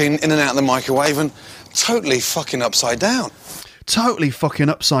 cooking in and out of the microwave and totally fucking upside down. Totally fucking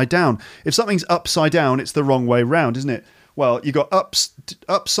upside down. If something's upside down, it's the wrong way round, isn't it? Well, you got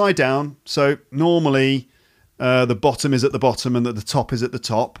upside down, so normally the bottom is at the bottom and the top is at the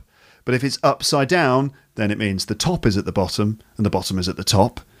top. But if it's upside down, then it means the top is at the bottom and the bottom is at the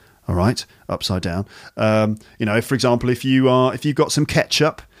top. All right, upside down. For example, if you've got some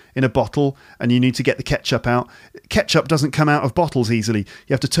ketchup in a bottle and you need to get the ketchup out, ketchup doesn't come out of bottles easily.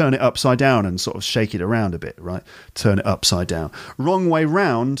 You have to turn it upside down and sort of shake it around a bit, right? Turn it upside down. Wrong way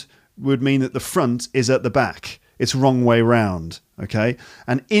round would mean that the front is at the back. It's wrong way round, okay?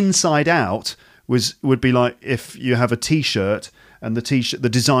 And inside out would be like if you have a T-shirt and the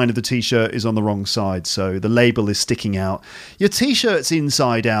design of the T-shirt is on the wrong side, so the label is sticking out. Your T-shirt's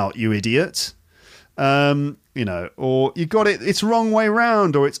inside out, you idiot. Or you got it's wrong way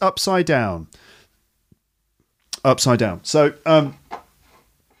round, or it's upside down. Upside down. So,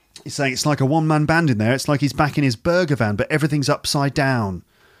 he's saying it's like a one-man band in there. It's like he's back in his burger van, but everything's upside down.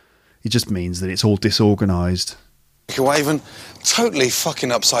 It just means that it's all disorganised. Microwave and totally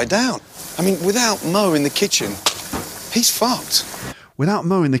fucking upside down. I mean, without Mo in the kitchen, he's fucked. Without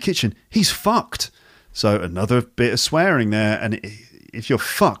Mo in the kitchen, he's fucked. So another bit of swearing there, and if you're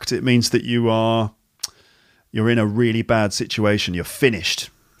fucked, it means that you're in a really bad situation. You're finished.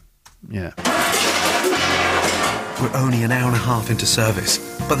 Yeah. We're only an hour and a half into service,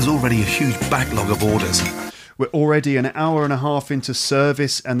 but there's already a huge backlog of orders. We're already an hour and a half into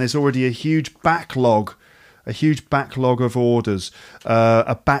service, and there's already a huge backlog of orders.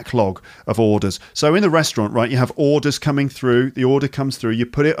 A backlog of orders. So in the restaurant, right, you have orders coming through. The order comes through. You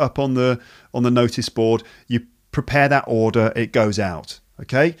put it up on the notice board. You prepare that order. It goes out.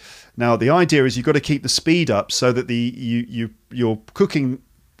 Okay. Now the idea is you've got to keep the speed up so that you're cooking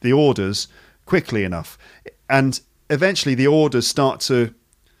the orders quickly enough, and eventually the orders start to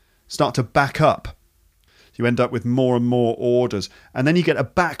back up. You end up with more and more orders, and then you get a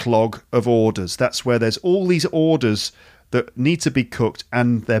backlog of orders. That's where there's all these orders that need to be cooked,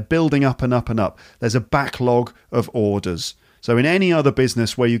 and they're building up and up and up. There's a backlog of orders. So in any other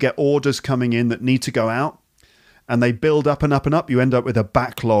business where you get orders coming in that need to go out, and they build up and up and up, you end up with a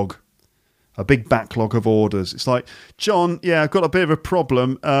backlog. A big backlog of orders. It's like, John, yeah, I've got a bit of a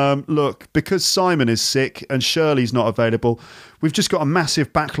problem. Look, because Simon is sick and Shirley's not available, we've just got a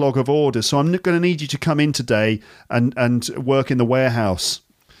massive backlog of orders. So I'm going to need you to come in today and work in the warehouse.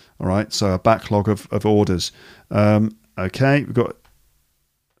 All right, so a backlog of orders. Okay, we've got...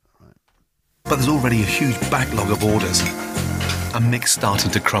 But there's already a huge backlog of orders. And Mick's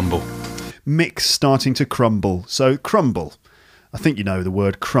starting to crumble. Mick's starting to crumble. So crumble. I think you know the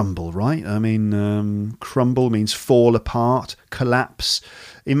word crumble, right? I mean, crumble means fall apart, collapse.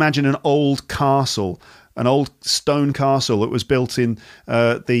 Imagine an old castle, an old stone castle that was built in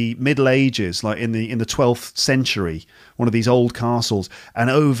the Middle Ages, like in the 12th century. One of these old castles, and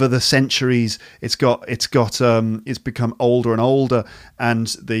over the centuries, it's become older and older, and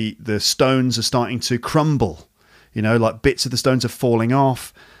the stones are starting to crumble. You know, like bits of the stones are falling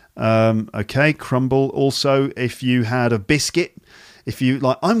off. Okay, crumble. Also, if you had a biscuit, if you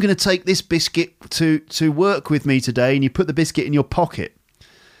like, I'm going to take this biscuit to work with me today, and you put the biscuit in your pocket,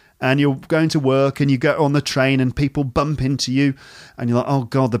 and you're going to work, and you get on the train, and people bump into you, and you're like, oh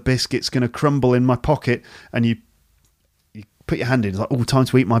god, the biscuit's going to crumble in my pocket, and you put your hand in, it's like, oh, time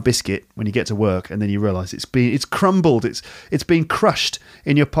to eat my biscuit when you get to work, and then you realise it's crumbled, it's been crushed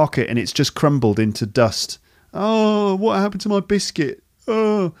in your pocket, and it's just crumbled into dust. Oh, what happened to my biscuit?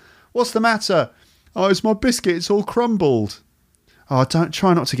 Oh, what's the matter? Oh, it's my biscuit. It's all crumbled. Oh,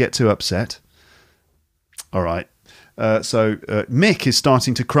 try not to get too upset. All right. So Mick is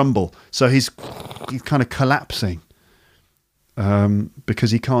starting to crumble. So he's kind of collapsing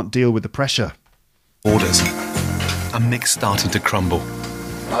because he can't deal with the pressure. Orders. And Mick's starting to crumble.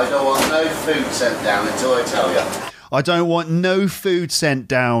 I don't want no food sent down until I tell you. I don't want no food sent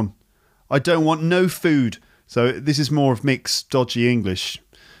down. I don't want no food. So this is more of Mick's dodgy English.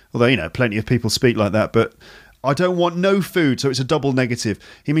 Although, you know, plenty of people speak like that. But I don't want no food. So it's a double negative.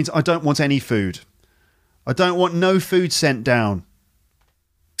 He means I don't want any food. I don't want no food sent down.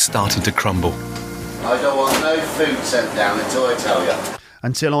 Starting to crumble. I don't want no food sent down until I tell you.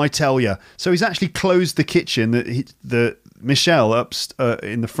 Until I tell you. So he's actually closed the kitchen. Michelle up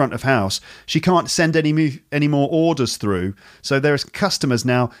in the front of house, she can't send any more orders through. So there's customers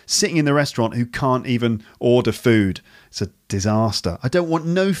now sitting in the restaurant who can't even order food. It's a disaster. I don't want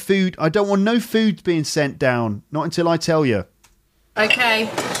no food. I don't want no food being sent down. Not until I tell you. Okay.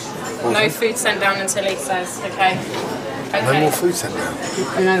 No food sent down until he says, okay. No more food sent down.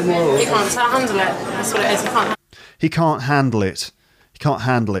 No more. He can't handle it. That's what it is. He can't handle it. He can't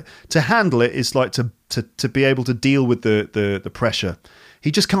handle it. To handle it is like to be able to deal with the pressure.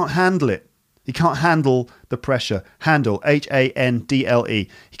 He just can't handle it. He can't handle the pressure. Handle, Handle. He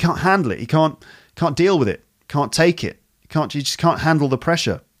can't handle it. He can't deal with it. Can't take it. He just can't handle the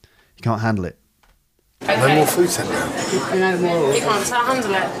pressure. He can't handle it. Okay. No more food sent down. No more. He can't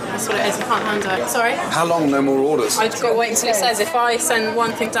handle it. That's what it is. He can't handle it. Sorry? How long, no more orders? I've got to wait until it says if I send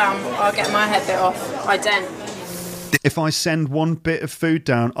one thing down, I'll get my head bit off. I don't. If I send one bit of food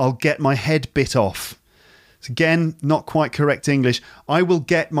down, I'll get my head bit off. Again, not quite correct English. I will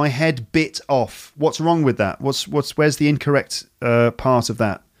get my head bit off. What's wrong with that? Where's the incorrect part of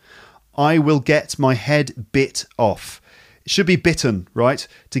that? I will get my head bit off. It should be bitten, right?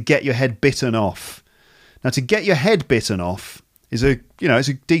 To get your head bitten off. Now, to get your head bitten off is it's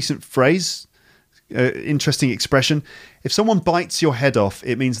a decent phrase, interesting expression. If someone bites your head off,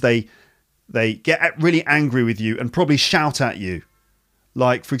 it means they get really angry with you and probably shout at you.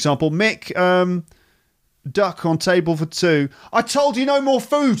 Like, for example, Mick, duck on table for 2. I told you no more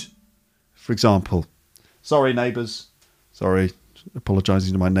food, for example. Sorry, neighbours. Sorry,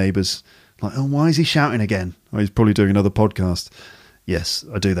 apologising to my neighbours. Like, oh, why is he shouting again? Oh, he's probably doing another podcast. Yes,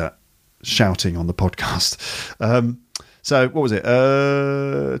 I do that. Shouting on the podcast. So what was it?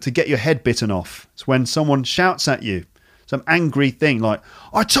 To get your head bitten off. It's when someone shouts at you. Some angry thing like,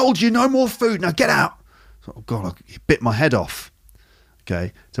 I told you no more food, now get out. Oh God, you bit my head off.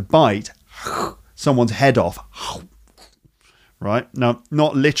 Okay. To bite someone's head off. Right? Now,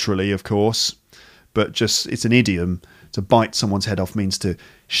 not literally, of course, but just it's an idiom. To bite someone's head off means to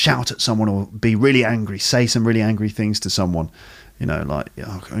shout at someone or be really angry, say some really angry things to someone.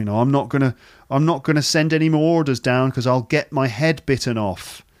 I'm not gonna send any more orders down because I'll get my head bitten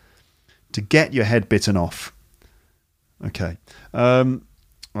off. To get your head bitten off. Okay. All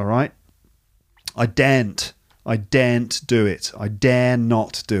right. I daren't do it. I dare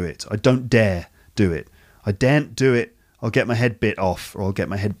not do it. I don't dare do it. I daren't do it. I'll get my head bit off, or I'll get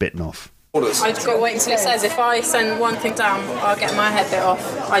my head bitten off. Orders. I've got to wait until it says if I send one thing down, I'll get my head bit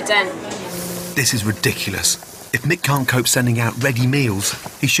off. I don't. This is ridiculous. If Mick can't cope sending out ready meals,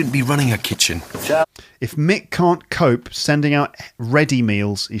 he shouldn't be running a kitchen. If Mick can't cope sending out ready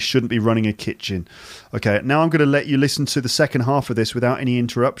meals, he shouldn't be running a kitchen. Okay, now I'm going to let you listen to the second half of this without any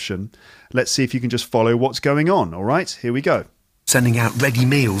interruption. Let's see if you can just follow what's going on, all right? Here we go. Sending out ready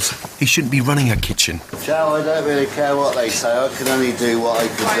meals, he shouldn't be running a kitchen. Joe, I don't really care what they say. I can only do what I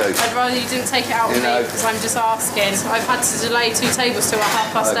can do. I'd rather you didn't take it out on me because I'm just asking. I've had to delay 2 tables till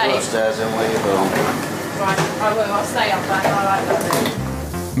 8:30. I'll go upstairs and wait for them. Right, I will. I'll stay up there. I like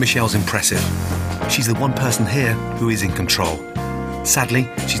that. Michelle's impressive. She's the one person here who is in control. Sadly,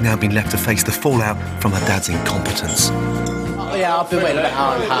 she's now been left to face the fallout from her dad's incompetence. Yeah, I've been waiting about an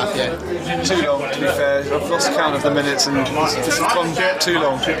hour and a half, yeah. Too long, to be fair. I've lost count of the minutes and it's gone too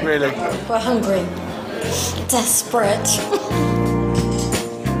long, really. We're hungry. Desperate.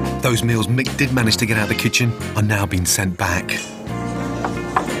 Those meals Mick did manage to get out of the kitchen are now being sent back.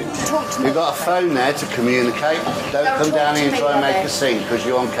 You've got a phone there to communicate. Don't come down here and try and make a scene because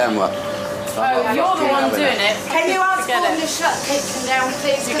you're on camera. Oh, you're the one doing it. Can you ask Gordon to shut the kitchen down,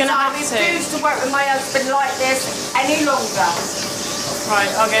 please? You're going to have to. I refuse to work with my husband like this any longer. Right,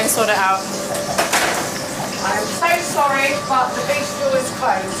 I'll go and sort it out. I'm so sorry, but the bistro is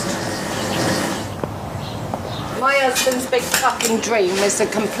closed. My husband's big fucking dream is a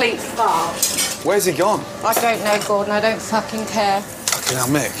complete farce. Where's he gone? I don't know, Gordon. I don't fucking care. Fucking hell,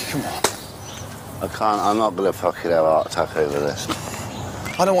 Mick, come on. I'm not going to fucking have a heart attack over this.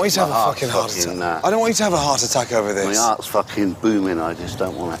 I don't want you to have a fucking heart attack. I don't want you to have a heart attack over this. My heart's fucking booming, I just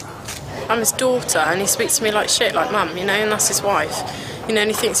don't want it. I'm his daughter and he speaks to me like shit, like mum, and that's his wife. And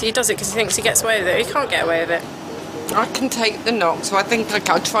he thinks he does it because he thinks he gets away with it. He can't get away with it. I can take the knocks, so I think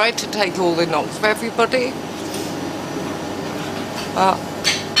I tried to take all the knocks for everybody. But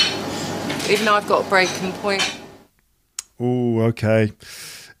even I've got a breaking point. Oh, okay.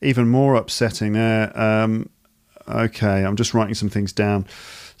 Even more upsetting there. Okay, I'm just writing some things down.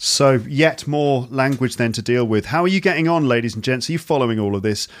 So, yet more language then to deal with. How are you getting on, ladies and gents? Are you following all of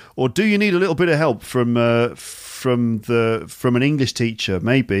this, or do you need a little bit of help from an English teacher?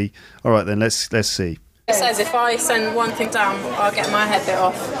 Maybe. All right, then let's see. It says if I send one thing down, I'll get my head bit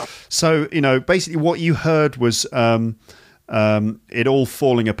off. So, basically, what you heard was it all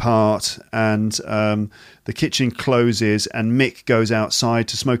falling apart, and the kitchen closes, and Mick goes outside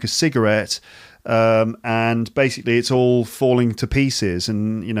to smoke a cigarette, and basically it's all falling to pieces,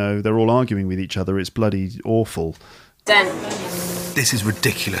 and they're all arguing with each other. It's bloody awful. This is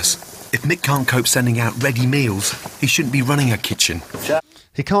ridiculous. If Mick can't cope sending out ready meals, he shouldn't be running a kitchen.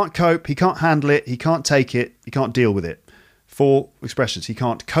 He can't cope, he can't handle it, he can't take it, he can't deal with it. 4 expressions. He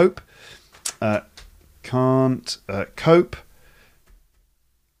can't cope, can't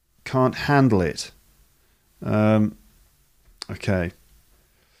handle it. Okay.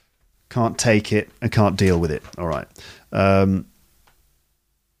 Can't take it and can't deal with it. All right. If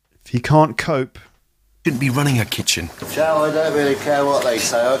he can't cope, shouldn't be running a kitchen. Joe, I don't really care what they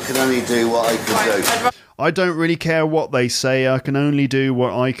say. I can only do what I can do. I don't really care what they say. I can only do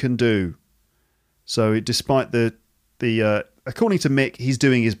what I can do. So, despite the according to Mick, he's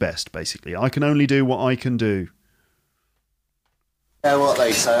doing his best. Basically, I can only do what I can do. Care what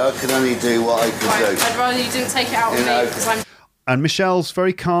they say. I can only do what I can do. I'd rather you didn't take it out on me because I'm. And Michelle's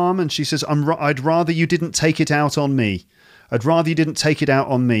very calm, and she says, "I'd rather you didn't take it out on me. I'd rather you didn't take it out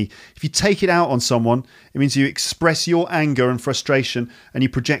on me. If you take it out on someone, it means you express your anger and frustration, and you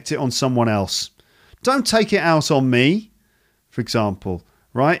project it on someone else. Don't take it out on me, for example."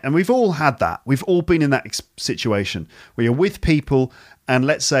 Right? And we've all had that. We've all been in that situation where you're with people and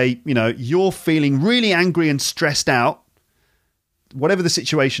let's say, you're feeling really angry and stressed out. Whatever the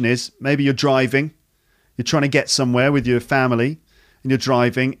situation is, maybe you're driving, you're trying to get somewhere with your family and you're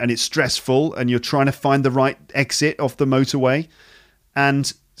driving and it's stressful and you're trying to find the right exit off the motorway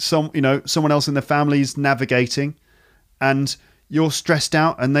and someone else in the family is navigating and you're stressed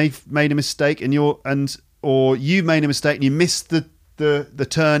out and they've made a mistake or you made a mistake and you missed the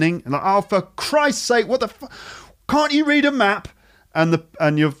turning and oh, for Christ's sake, what the can't you read a map? And the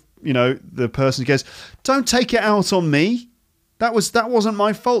person goes, don't take it out on me. That wasn't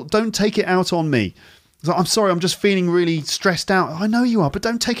my fault. Don't take it out on me. It's like, I'm sorry, I'm just feeling really stressed out. I know you are, but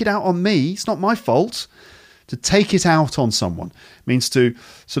don't take it out on me. It's not my fault. To take it out on someone means to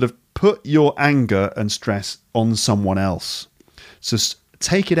sort of put your anger and stress on someone else. So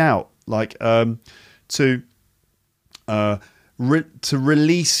take it out, like to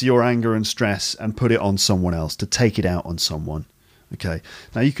release your anger and stress and put it on someone else, to take it out on someone. Okay.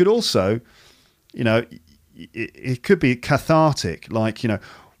 Now you could also, it could be cathartic, like,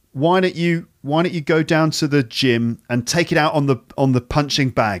 why don't you go down to the gym and take it out on the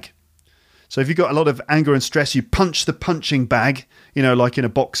punching bag? So if you've got a lot of anger and stress, you punch the punching bag, like in a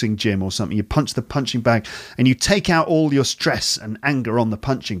boxing gym or something, you punch the punching bag and you take out all your stress and anger on the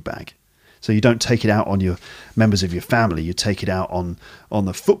punching bag. So you don't take it out on your members of your family. You take it out on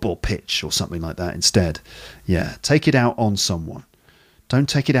the football pitch or something like that instead. Yeah, take it out on someone. Don't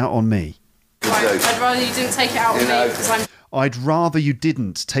take it out on me. I'd rather you didn't take it out on me because I'm. I'd rather you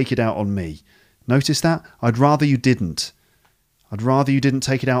didn't take it out on me. Notice that? I'd rather you didn't. I'd rather you didn't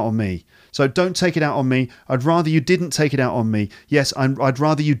take it out on me. So don't take it out on me. I'd rather you didn't take it out on me. Yes, I'd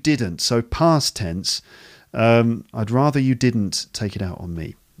rather you didn't. So past tense. I'd rather you didn't take it out on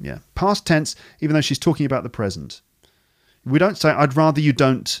me. Yeah, past tense, even though she's talking about the present. We don't say, I'd rather you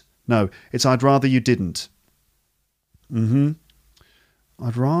don't. No, it's I'd rather you didn't. I'd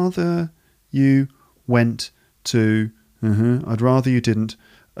rather you went to. I'd rather you didn't.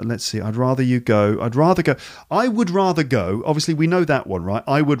 Let's see, I'd rather you go. I'd rather go. I would rather go. Obviously, we know that one, right?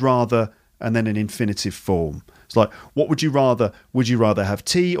 I would rather, and then an infinitive form. It's like, what would you rather? Would you rather have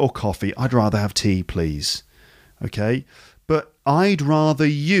tea or coffee? I'd rather have tea, please. Okay? But I'd rather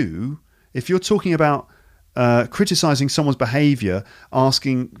you, if you're talking about criticising someone's behaviour,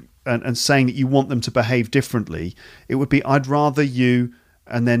 asking and saying that you want them to behave differently, it would be I'd rather you,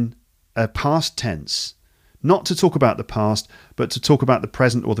 and then a past tense, not to talk about the past, but to talk about the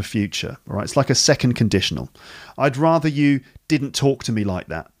present or the future. All right, it's like a second conditional. I'd rather you didn't talk to me like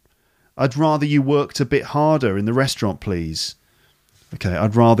that. I'd rather you worked a bit harder in the restaurant, please. Okay,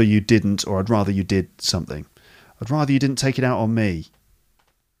 I'd rather you didn't, or I'd rather you did something. I'd rather you didn't take it out on me.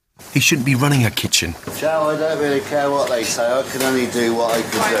 He shouldn't be running a kitchen. Joe, I don't really care what they say. I can only do what I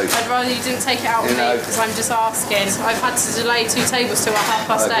can do. I'd rather you didn't take it out on me because I'm just asking. I've had to delay 2 tables till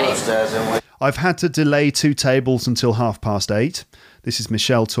 8:30. I've had to delay 2 tables until 8:30. This is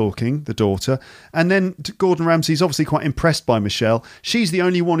Michelle talking, the daughter. And then Gordon Ramsay's obviously quite impressed by Michelle. She's the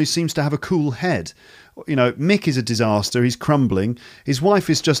only one who seems to have a cool head. Mick is a disaster. He's crumbling. His wife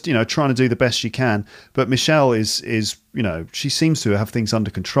is just, trying to do the best she can. But Michelle is she seems to have things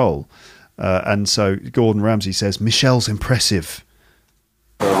under control. And so Gordon Ramsay says, Michelle's impressive.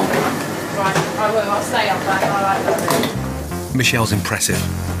 Right, I will. I'll stay up there. I like that. Michelle's impressive.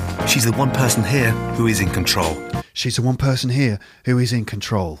 She's the one person here who is in control. She's the one person here who is in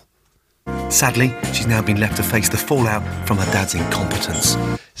control. Sadly, she's now been left to face the fallout from her dad's incompetence.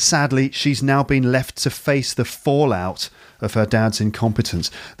 Sadly, she's now been left to face the fallout of her dad's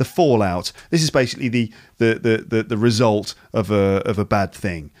incompetence. The fallout. This is basically the result of a bad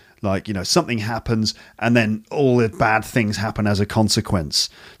thing. Like, you know, something happens and then all the bad things happen as a consequence.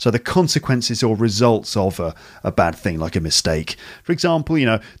 So the consequences or results of a bad thing, like a mistake. For example, you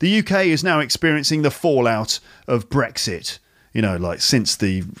know, the UK is now experiencing the fallout of Brexit. You know, like since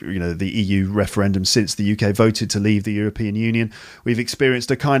the EU referendum, since the UK voted to leave the European Union, we've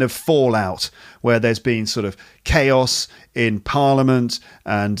experienced a kind of fallout where there's been sort of chaos in Parliament,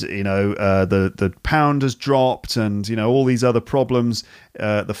 and you know the pound has dropped, and you know all these other problems.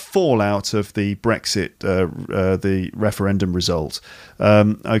 The fallout of the Brexit, the referendum result.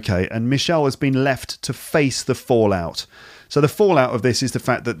 Okay, and Michelle has been left to face the fallout. So the fallout of this is the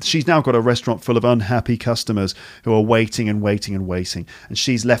fact that she's now got a restaurant full of unhappy customers who are waiting and waiting and waiting, and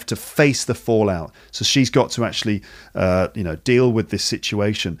she's left to face the fallout. So she's got to actually, deal with this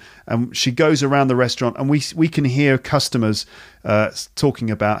situation. And she goes around the restaurant, and we can hear customers talking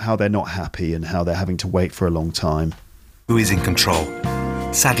about how they're not happy and how they're having to wait for a long time. Who is in control?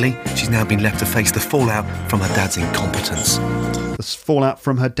 Sadly, she's now been left to face the fallout from her dad's incompetence. The fallout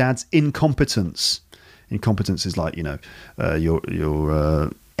from her dad's incompetence. Incompetence is like, you know,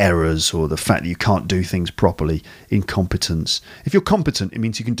 your errors or the fact that you can't do things properly. Incompetence. If you're competent, it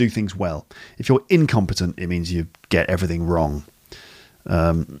means you can do things well. If you're incompetent, it means you get everything wrong.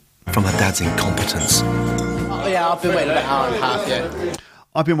 From her dad's incompetence. Oh, yeah, I've been waiting about an hour and a half, yeah.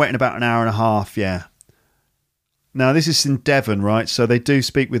 I've been waiting about an hour and a half, yeah. Now, this is in Devon, right? So they do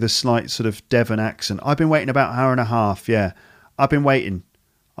speak with a slight sort of Devon accent. I've been waiting about an hour and a half, yeah. I've been waiting.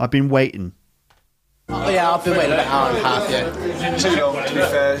 Oh, yeah, I've been waiting about an hour and a half, yeah. Too long, to be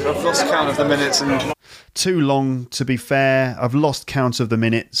fair. I've lost count of the minutes. And Too long, to be fair. I've lost count of the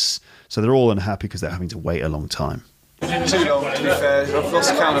minutes. So they're all unhappy because they're having to wait a long time. too long, to be fair. I've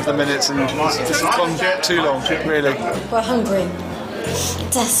lost count of the minutes and it's gone too long, really. We're hungry.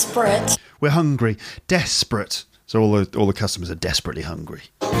 Desperate. We're hungry. Desperate. So all the customers are desperately hungry.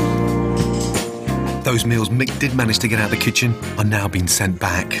 Those meals Mick did manage to get out of the kitchen are now being sent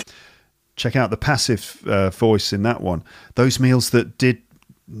back. Check out the passive voice in that one. Those meals that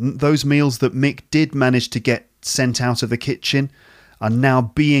Mick did manage to get sent out of the kitchen are now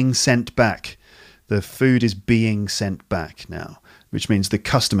being sent back. The food is being sent back now, which means the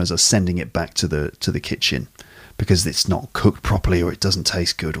customers are sending it back to the kitchen because it's not cooked properly or it doesn't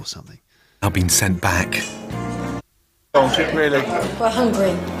taste good or something. Now being sent back. Really. We're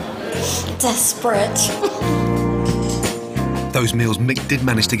hungry. Desperate. Those meals Mick did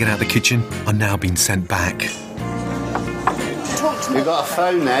manage to get out of the kitchen are now being sent back. You've got a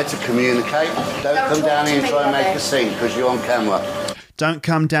phone there to communicate. Don't come down here and try and make a scene because you're on camera. Don't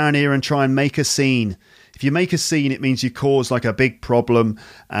come down here and try and make a scene. If you make a scene, it means you cause like a big problem,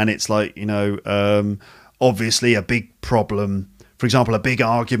 and it's like, you know, obviously a big problem. For example, a big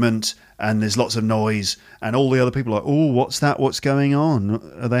argument, and there's lots of noise, and all the other people are like, oh, what's that? What's going on?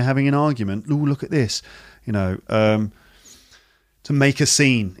 Are they having an argument? Oh, look at this. You know, to make a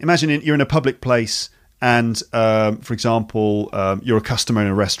scene. Imagine you're in a public place and, for example, you're a customer in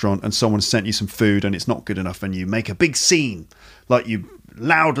a restaurant and someone sent you some food and it's not good enough and you make a big scene. Like you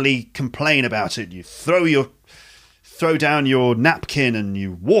loudly complain about it. You throw down your napkin and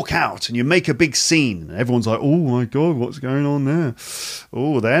you walk out and you make a big scene. Everyone's like, oh my God, what's going on there?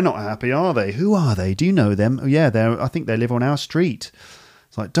 Oh, they're not happy, are they? Who are they? Do you know them? Oh yeah, I think they live on our street.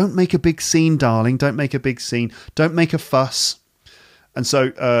 It's like, don't make a big scene, darling. Don't make a big scene. Don't make a fuss. And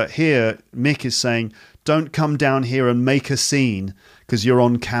so here, Mick is saying, don't come down here and make a scene because you're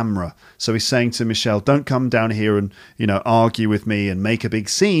on camera. So he's saying to Michelle, don't come down here and, you know, argue with me and make a big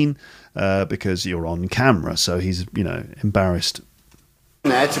scene because you're on camera. So he's, you know, embarrassed.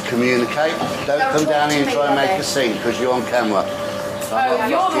 There to communicate. Don't come down here and try and make a scene because you're on camera. Oh,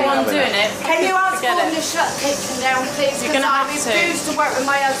 you're the one doing it. Can you ask them to shut the kitchen down, please? You're going to I have to. refuse to work with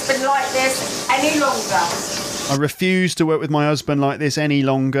my husband like this any longer. I refuse to work with my husband like this any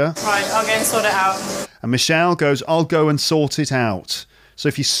longer. Right, I'll go and sort it out. And Michelle goes, I'll go and sort it out. So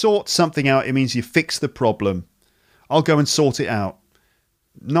if you sort something out, it means you fix the problem. I'll go and sort it out.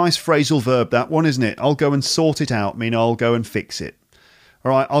 Nice phrasal verb, that one, isn't it? I'll go and sort it out, mean I'll go and fix it.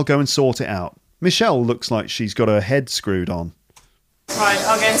 All right, I'll go and sort it out. Michelle looks like she's got her head screwed on. Right,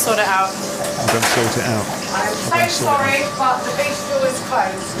 I'll go and sort it out. I'll go and sort it out. I'm so sorry, but the bistro is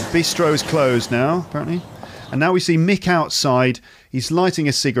closed. The bistro is closed now, apparently. And now we see Mick outside. He's lighting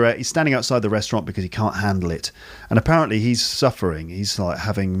a cigarette. He's standing outside the restaurant because he can't handle it. And apparently he's suffering. He's like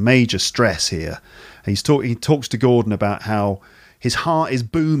having major stress here. He talks to Gordon about how his heart is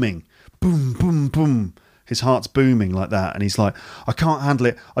booming. Boom, boom, boom. His heart's booming like that. And he's like, I can't handle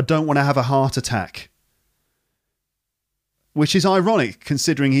it. I don't want to have a heart attack. Which is ironic,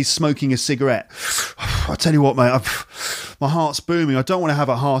 considering he's smoking a cigarette. I tell you what, mate, my heart's booming. I don't want to have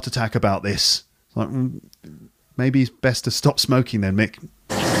a heart attack about this. Like, maybe it's best to stop smoking then, Mick.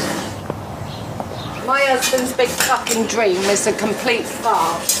 My husband's big fucking dream is a complete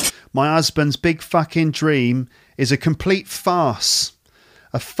farce. My husband's big fucking dream is a complete farce.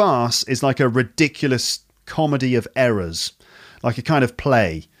 A farce is like a ridiculous comedy of errors, like a kind of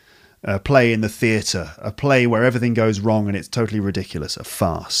play. A play in the theatre, a play where everything goes wrong and it's totally ridiculous, a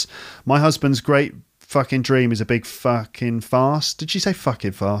farce. My husband's great fucking dream is a big fucking farce. Did she say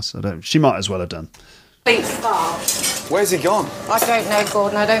fucking farce? She might as well have done. Complete farce. Where's he gone? I don't know,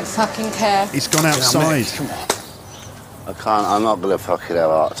 Gordon. I don't fucking care. He's gone outside. Come on. I'm not going to fucking have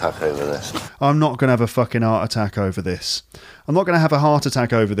a heart attack over this. I'm not going to have a fucking heart attack over this. I'm not going to have a heart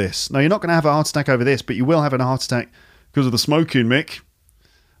attack over this. No, you're not going to have a heart attack over this, but you will have a heart attack because of the smoking, Mick.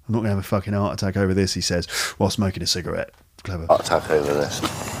 I'm not going to have a fucking heart attack over this, he says, while smoking a cigarette. Clever. Heart attack over this.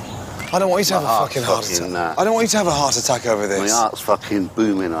 I don't want you to have a fucking heart attack. I don't want you to have a heart attack over this. My heart's fucking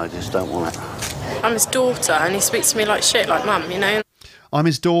booming, I just don't want it. I'm his daughter and he speaks to me like shit, like mum, you know? I'm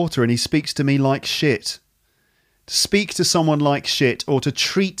his daughter and he speaks to me like shit. To speak to someone like shit or to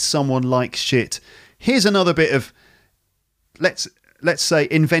treat someone like shit. Here's another bit of, let's say,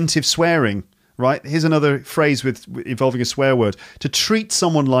 inventive swearing. Right, here's another phrase involving a swear word. To treat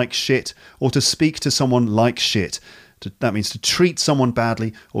someone like shit or to speak to someone like shit. That means to treat someone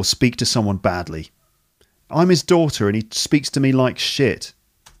badly or speak to someone badly. I'm his daughter and he speaks to me like shit.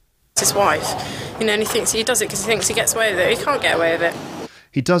 It's his wife, you know, and he does it because he thinks he gets away with it. He can't get away with it.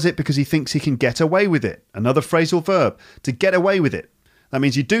 He does it because he thinks he can get away with it. Another phrasal verb, to get away with it. That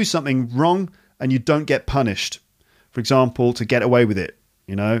means you do something wrong and you don't get punished. For example, to get away with it,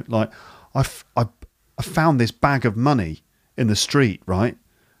 you know, like... I found this bag of money in the street, right?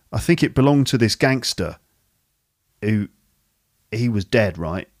 I think it belonged to this gangster who, he was dead,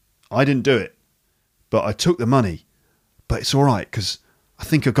 right? I didn't do it, but I took the money. But it's all right because I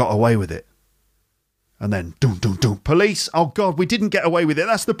think I got away with it. And then, dum, dum, dum, police. Oh, God, we didn't get away with it.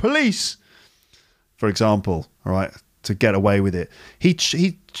 That's the police. For example, all right, to get away with it. He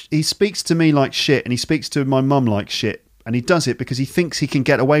speaks to me like shit and he speaks to my mum like shit. And he does it because he thinks he can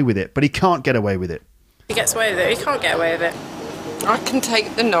get away with it, but he can't get away with it. He gets away with it. He can't get away with it. I can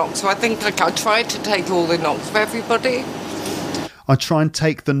take the knocks, so I think I try to take all the knocks for everybody. I try and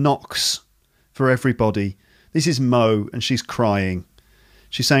take the knocks for everybody. This is Mo, and she's crying.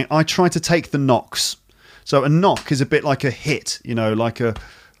 She's saying, I try to take the knocks. So a knock is a bit like a hit, you know, like if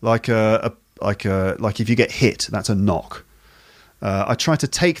you get hit, that's a knock. I try to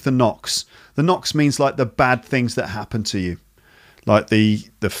take the knocks. The knocks means like the bad things that happen to you, like the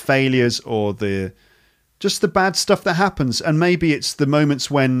failures or just the bad stuff that happens. And maybe it's the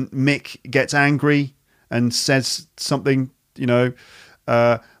moments when Mick gets angry and says something, you know.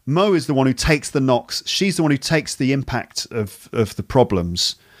 Mo is the one who takes the knocks. She's the one who takes the impact of the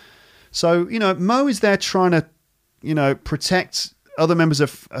problems. So, you know, Mo is there trying to, you know, protect other members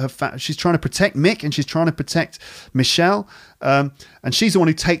of her family. She's trying to protect Mick and she's trying to protect Michelle. And she's the one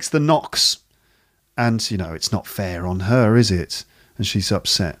who takes the knocks. And, you know, it's not fair on her, is it? And she's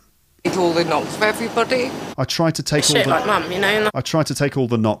upset. Take all the knocks for everybody. I try to take shit like mum, you know. I try to take all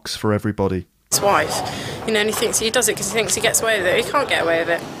the knocks for everybody. His wife, you know, and he does it because he thinks he gets away with it. He can't get away with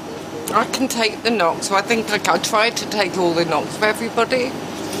it. I can take the knocks, so I think I try to take all the knocks for everybody.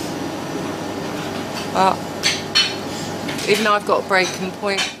 Even I've got a breaking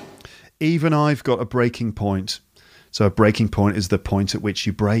point. Even I've got a breaking point. So a breaking point is the point at which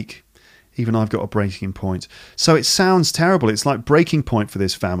you break. Even I've got a breaking point. So it sounds terrible. It's like breaking point for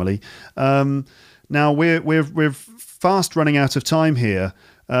this family. Now we're fast running out of time here,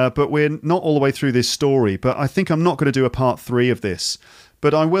 but we're not all the way through this story. But I think I'm not going to do a part 3 of this.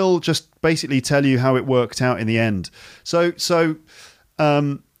 But I will just basically tell you how it worked out in the end. So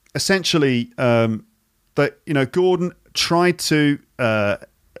essentially, that, you know, Gordon tried to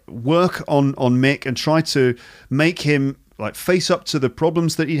work on Mick and try to make him like face up to the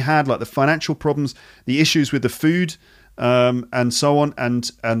problems that he had, like the financial problems, the issues with the food, and so on,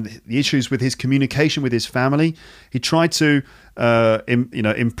 and the issues with his communication with his family. He tried to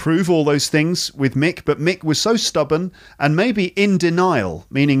improve all those things with Mick, but Mick was so stubborn and maybe in denial,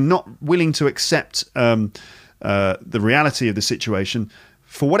 meaning not willing to accept the reality of the situation,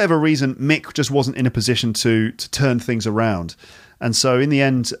 for whatever reason, Mick just wasn't in a position to turn things around. And so in the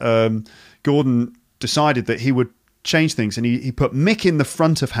end, Gordon decided that he would change things, and he put Mick in the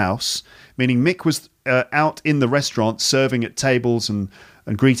front of house, meaning Mick was out in the restaurant serving at tables and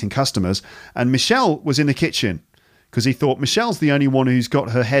greeting customers, and Michelle was in the kitchen because he thought Michelle's the only one who's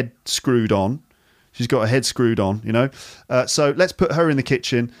got her head screwed on. She's got her head screwed on, you know. So let's put her in the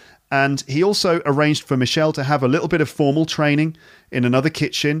kitchen. And he also arranged for Michelle to have a little bit of formal training in another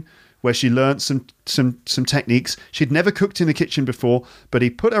kitchen where she learnt some techniques. She'd never cooked in the kitchen before, but he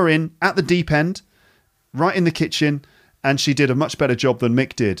put her in at the deep end, right in the kitchen, and she did a much better job than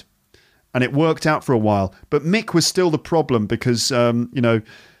Mick did. And it worked out for a while. But Mick was still the problem because,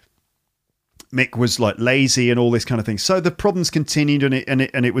 Mick was like lazy and all this kind of thing. So the problems continued, and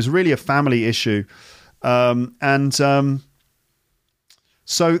it was really a family issue.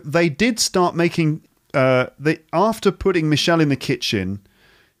 So they did start making, after putting Michelle in the kitchen,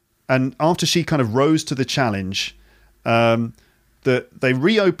 and after she kind of rose to the challenge, they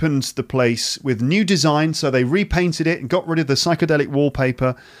reopened the place with new design. So they repainted it and got rid of the psychedelic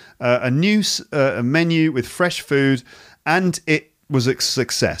wallpaper, a new menu with fresh food, and it was a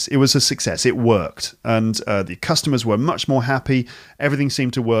success. It was a success. It worked, and the customers were much more happy. Everything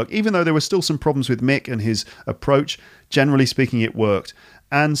seemed to work, even though there were still some problems with Mick and his approach. Generally speaking, it worked.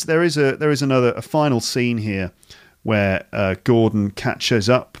 And there is a final scene here where Gordon catches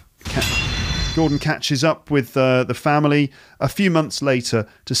up. Gordon catches up with the family a few months later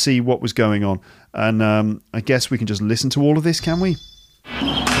to see what was going on. And I guess we can just listen to all of this, can we?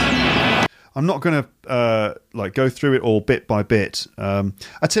 I'm not going to go through it all bit by bit. I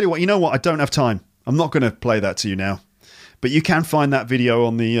tell you what, I don't have time. I'm not going to play that to you now. But you can find that video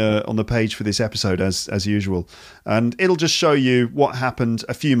on the page for this episode as usual, and it'll just show you what happened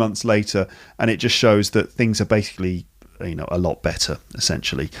a few months later, and it just shows that things are basically a lot better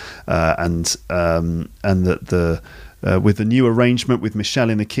essentially, and that with the new arrangement with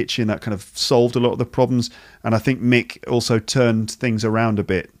Michelle in the kitchen, that kind of solved a lot of the problems, and I think Mick also turned things around a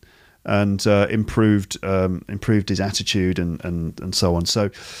bit and improved his attitude and so on.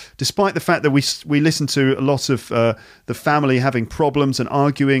 So despite the fact that we listened to a lot of the family having problems and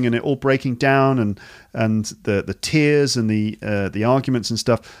arguing and it all breaking down and the tears and the arguments and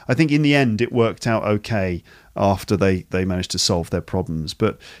stuff, I think in the end it worked out okay after they managed to solve their problems.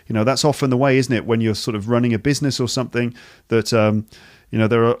 But that's often the way, isn't it, when you're sort of running a business or something, that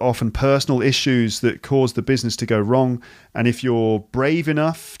there are often personal issues that cause the business to go wrong. And if you're brave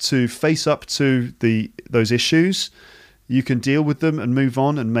enough to face up to those issues, you can deal with them and move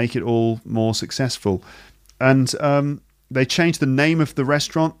on and make it all more successful. And they changed the name of the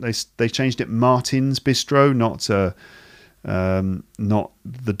restaurant. They changed it Martin's Bistro, not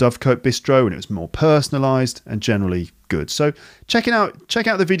the Dovecote Bistro, and it was more personalised and generally good. So check out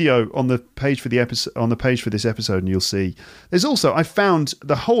the video on the page for this episode, and you'll see. There's also, I found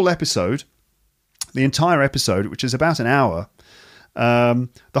the whole episode, the entire episode, which is about an hour. The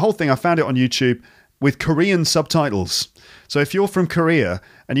whole thing, I found it on YouTube with Korean subtitles. So if you're from Korea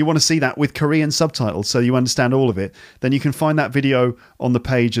and you want to see that with Korean subtitles, so you understand all of it, then you can find that video on the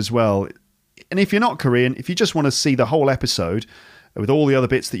page as well. And if you're not Korean, if you just want to see the whole episode with all the other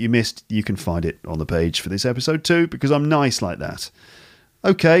bits that you missed, you can find it on the page for this episode too, because I'm nice like that.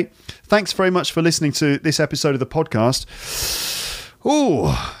 Okay, thanks very much for listening to this episode of the podcast.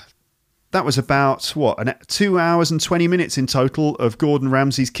 Ooh, that was about, 2 hours and 20 minutes in total of Gordon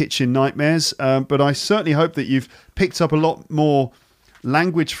Ramsay's kitchen nightmares. But I certainly hope that you've picked up a lot more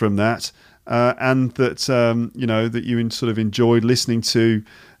language from that, and that, that you sort of enjoyed listening to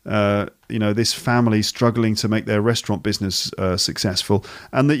this family struggling to make their restaurant business successful,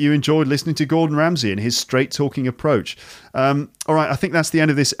 and that you enjoyed listening to Gordon Ramsay and his straight talking approach. All right, I think that's the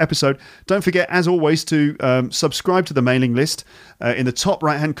end of this episode. Don't forget, as always, to subscribe to the mailing list. In the top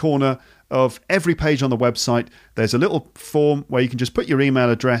right hand corner of every page on the website, there's a little form where you can just put your email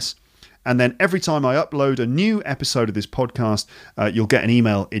address. And then every time I upload a new episode of this podcast, you'll get an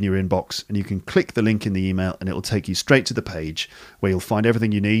email in your inbox, and you can click the link in the email and it'll take you straight to the page where you'll find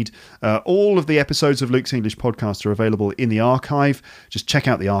everything you need. All of the episodes of Luke's English Podcast are available in the archive. Just check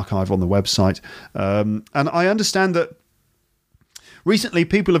out the archive on the website. And I understand that recently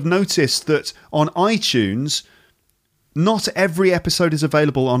people have noticed that on iTunes, not every episode is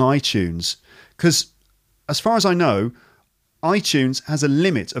available on iTunes, because as far as I know, iTunes has a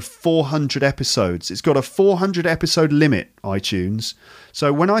limit of 400 episodes. It's got a 400 episode limit, iTunes.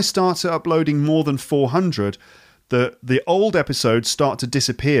 So when I start uploading more than 400, the old episodes start to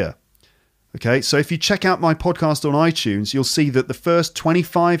disappear. Okay, so if you check out my podcast on iTunes, you'll see that the first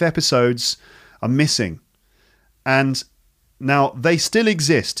 25 episodes are missing. And Now, they still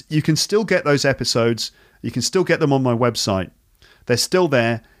exist. You can still get those episodes. You can still get them on my website. They're still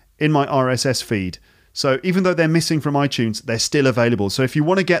there in my RSS feed. So even though they're missing from iTunes, they're still available. So if you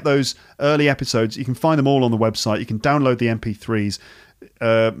want to get those early episodes, you can find them all on the website. You can download the MP3s.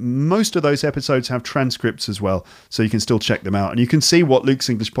 Most of those episodes have transcripts as well, so you can still check them out. And you can see what Luke's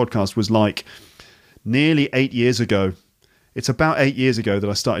English Podcast was like nearly 8 years ago. It's about 8 years ago that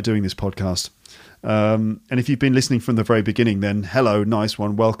I started doing this podcast. And if you've been listening from the very beginning, then hello, nice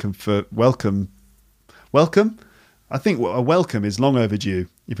one. Welcome. I think a welcome is long overdue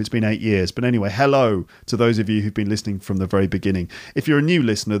if it's been 8 years. But anyway, hello to those of you who've been listening from the very beginning. If you're a new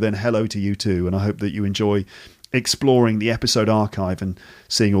listener, then hello to you too. And I hope that you enjoy exploring the episode archive and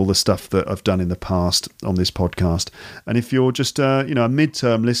seeing all the stuff that I've done in the past on this podcast. And if you're just a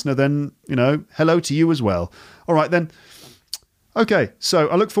mid-term listener, then hello to you as well. All right then. Okay, so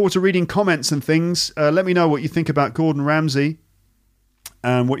I look forward to reading comments and things. Let me know what you think about Gordon Ramsay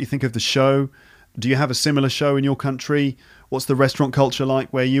and what you think of the show. Do you have a similar show in your country? What's the restaurant culture like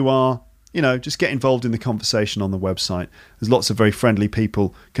where you are? Just get involved in the conversation on the website. There's lots of very friendly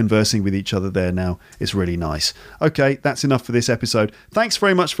people conversing with each other there now. It's really nice. Okay, that's enough for this episode. Thanks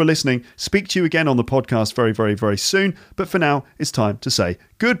very much for listening. Speak to you again on the podcast very, very, very soon. But for now, it's time to say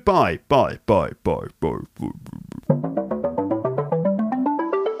goodbye. Bye, bye, bye, bye.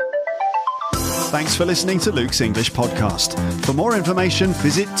 Thanks for listening to Luke's English Podcast. For more information,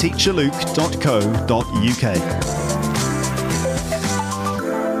 visit teacherluke.co.uk.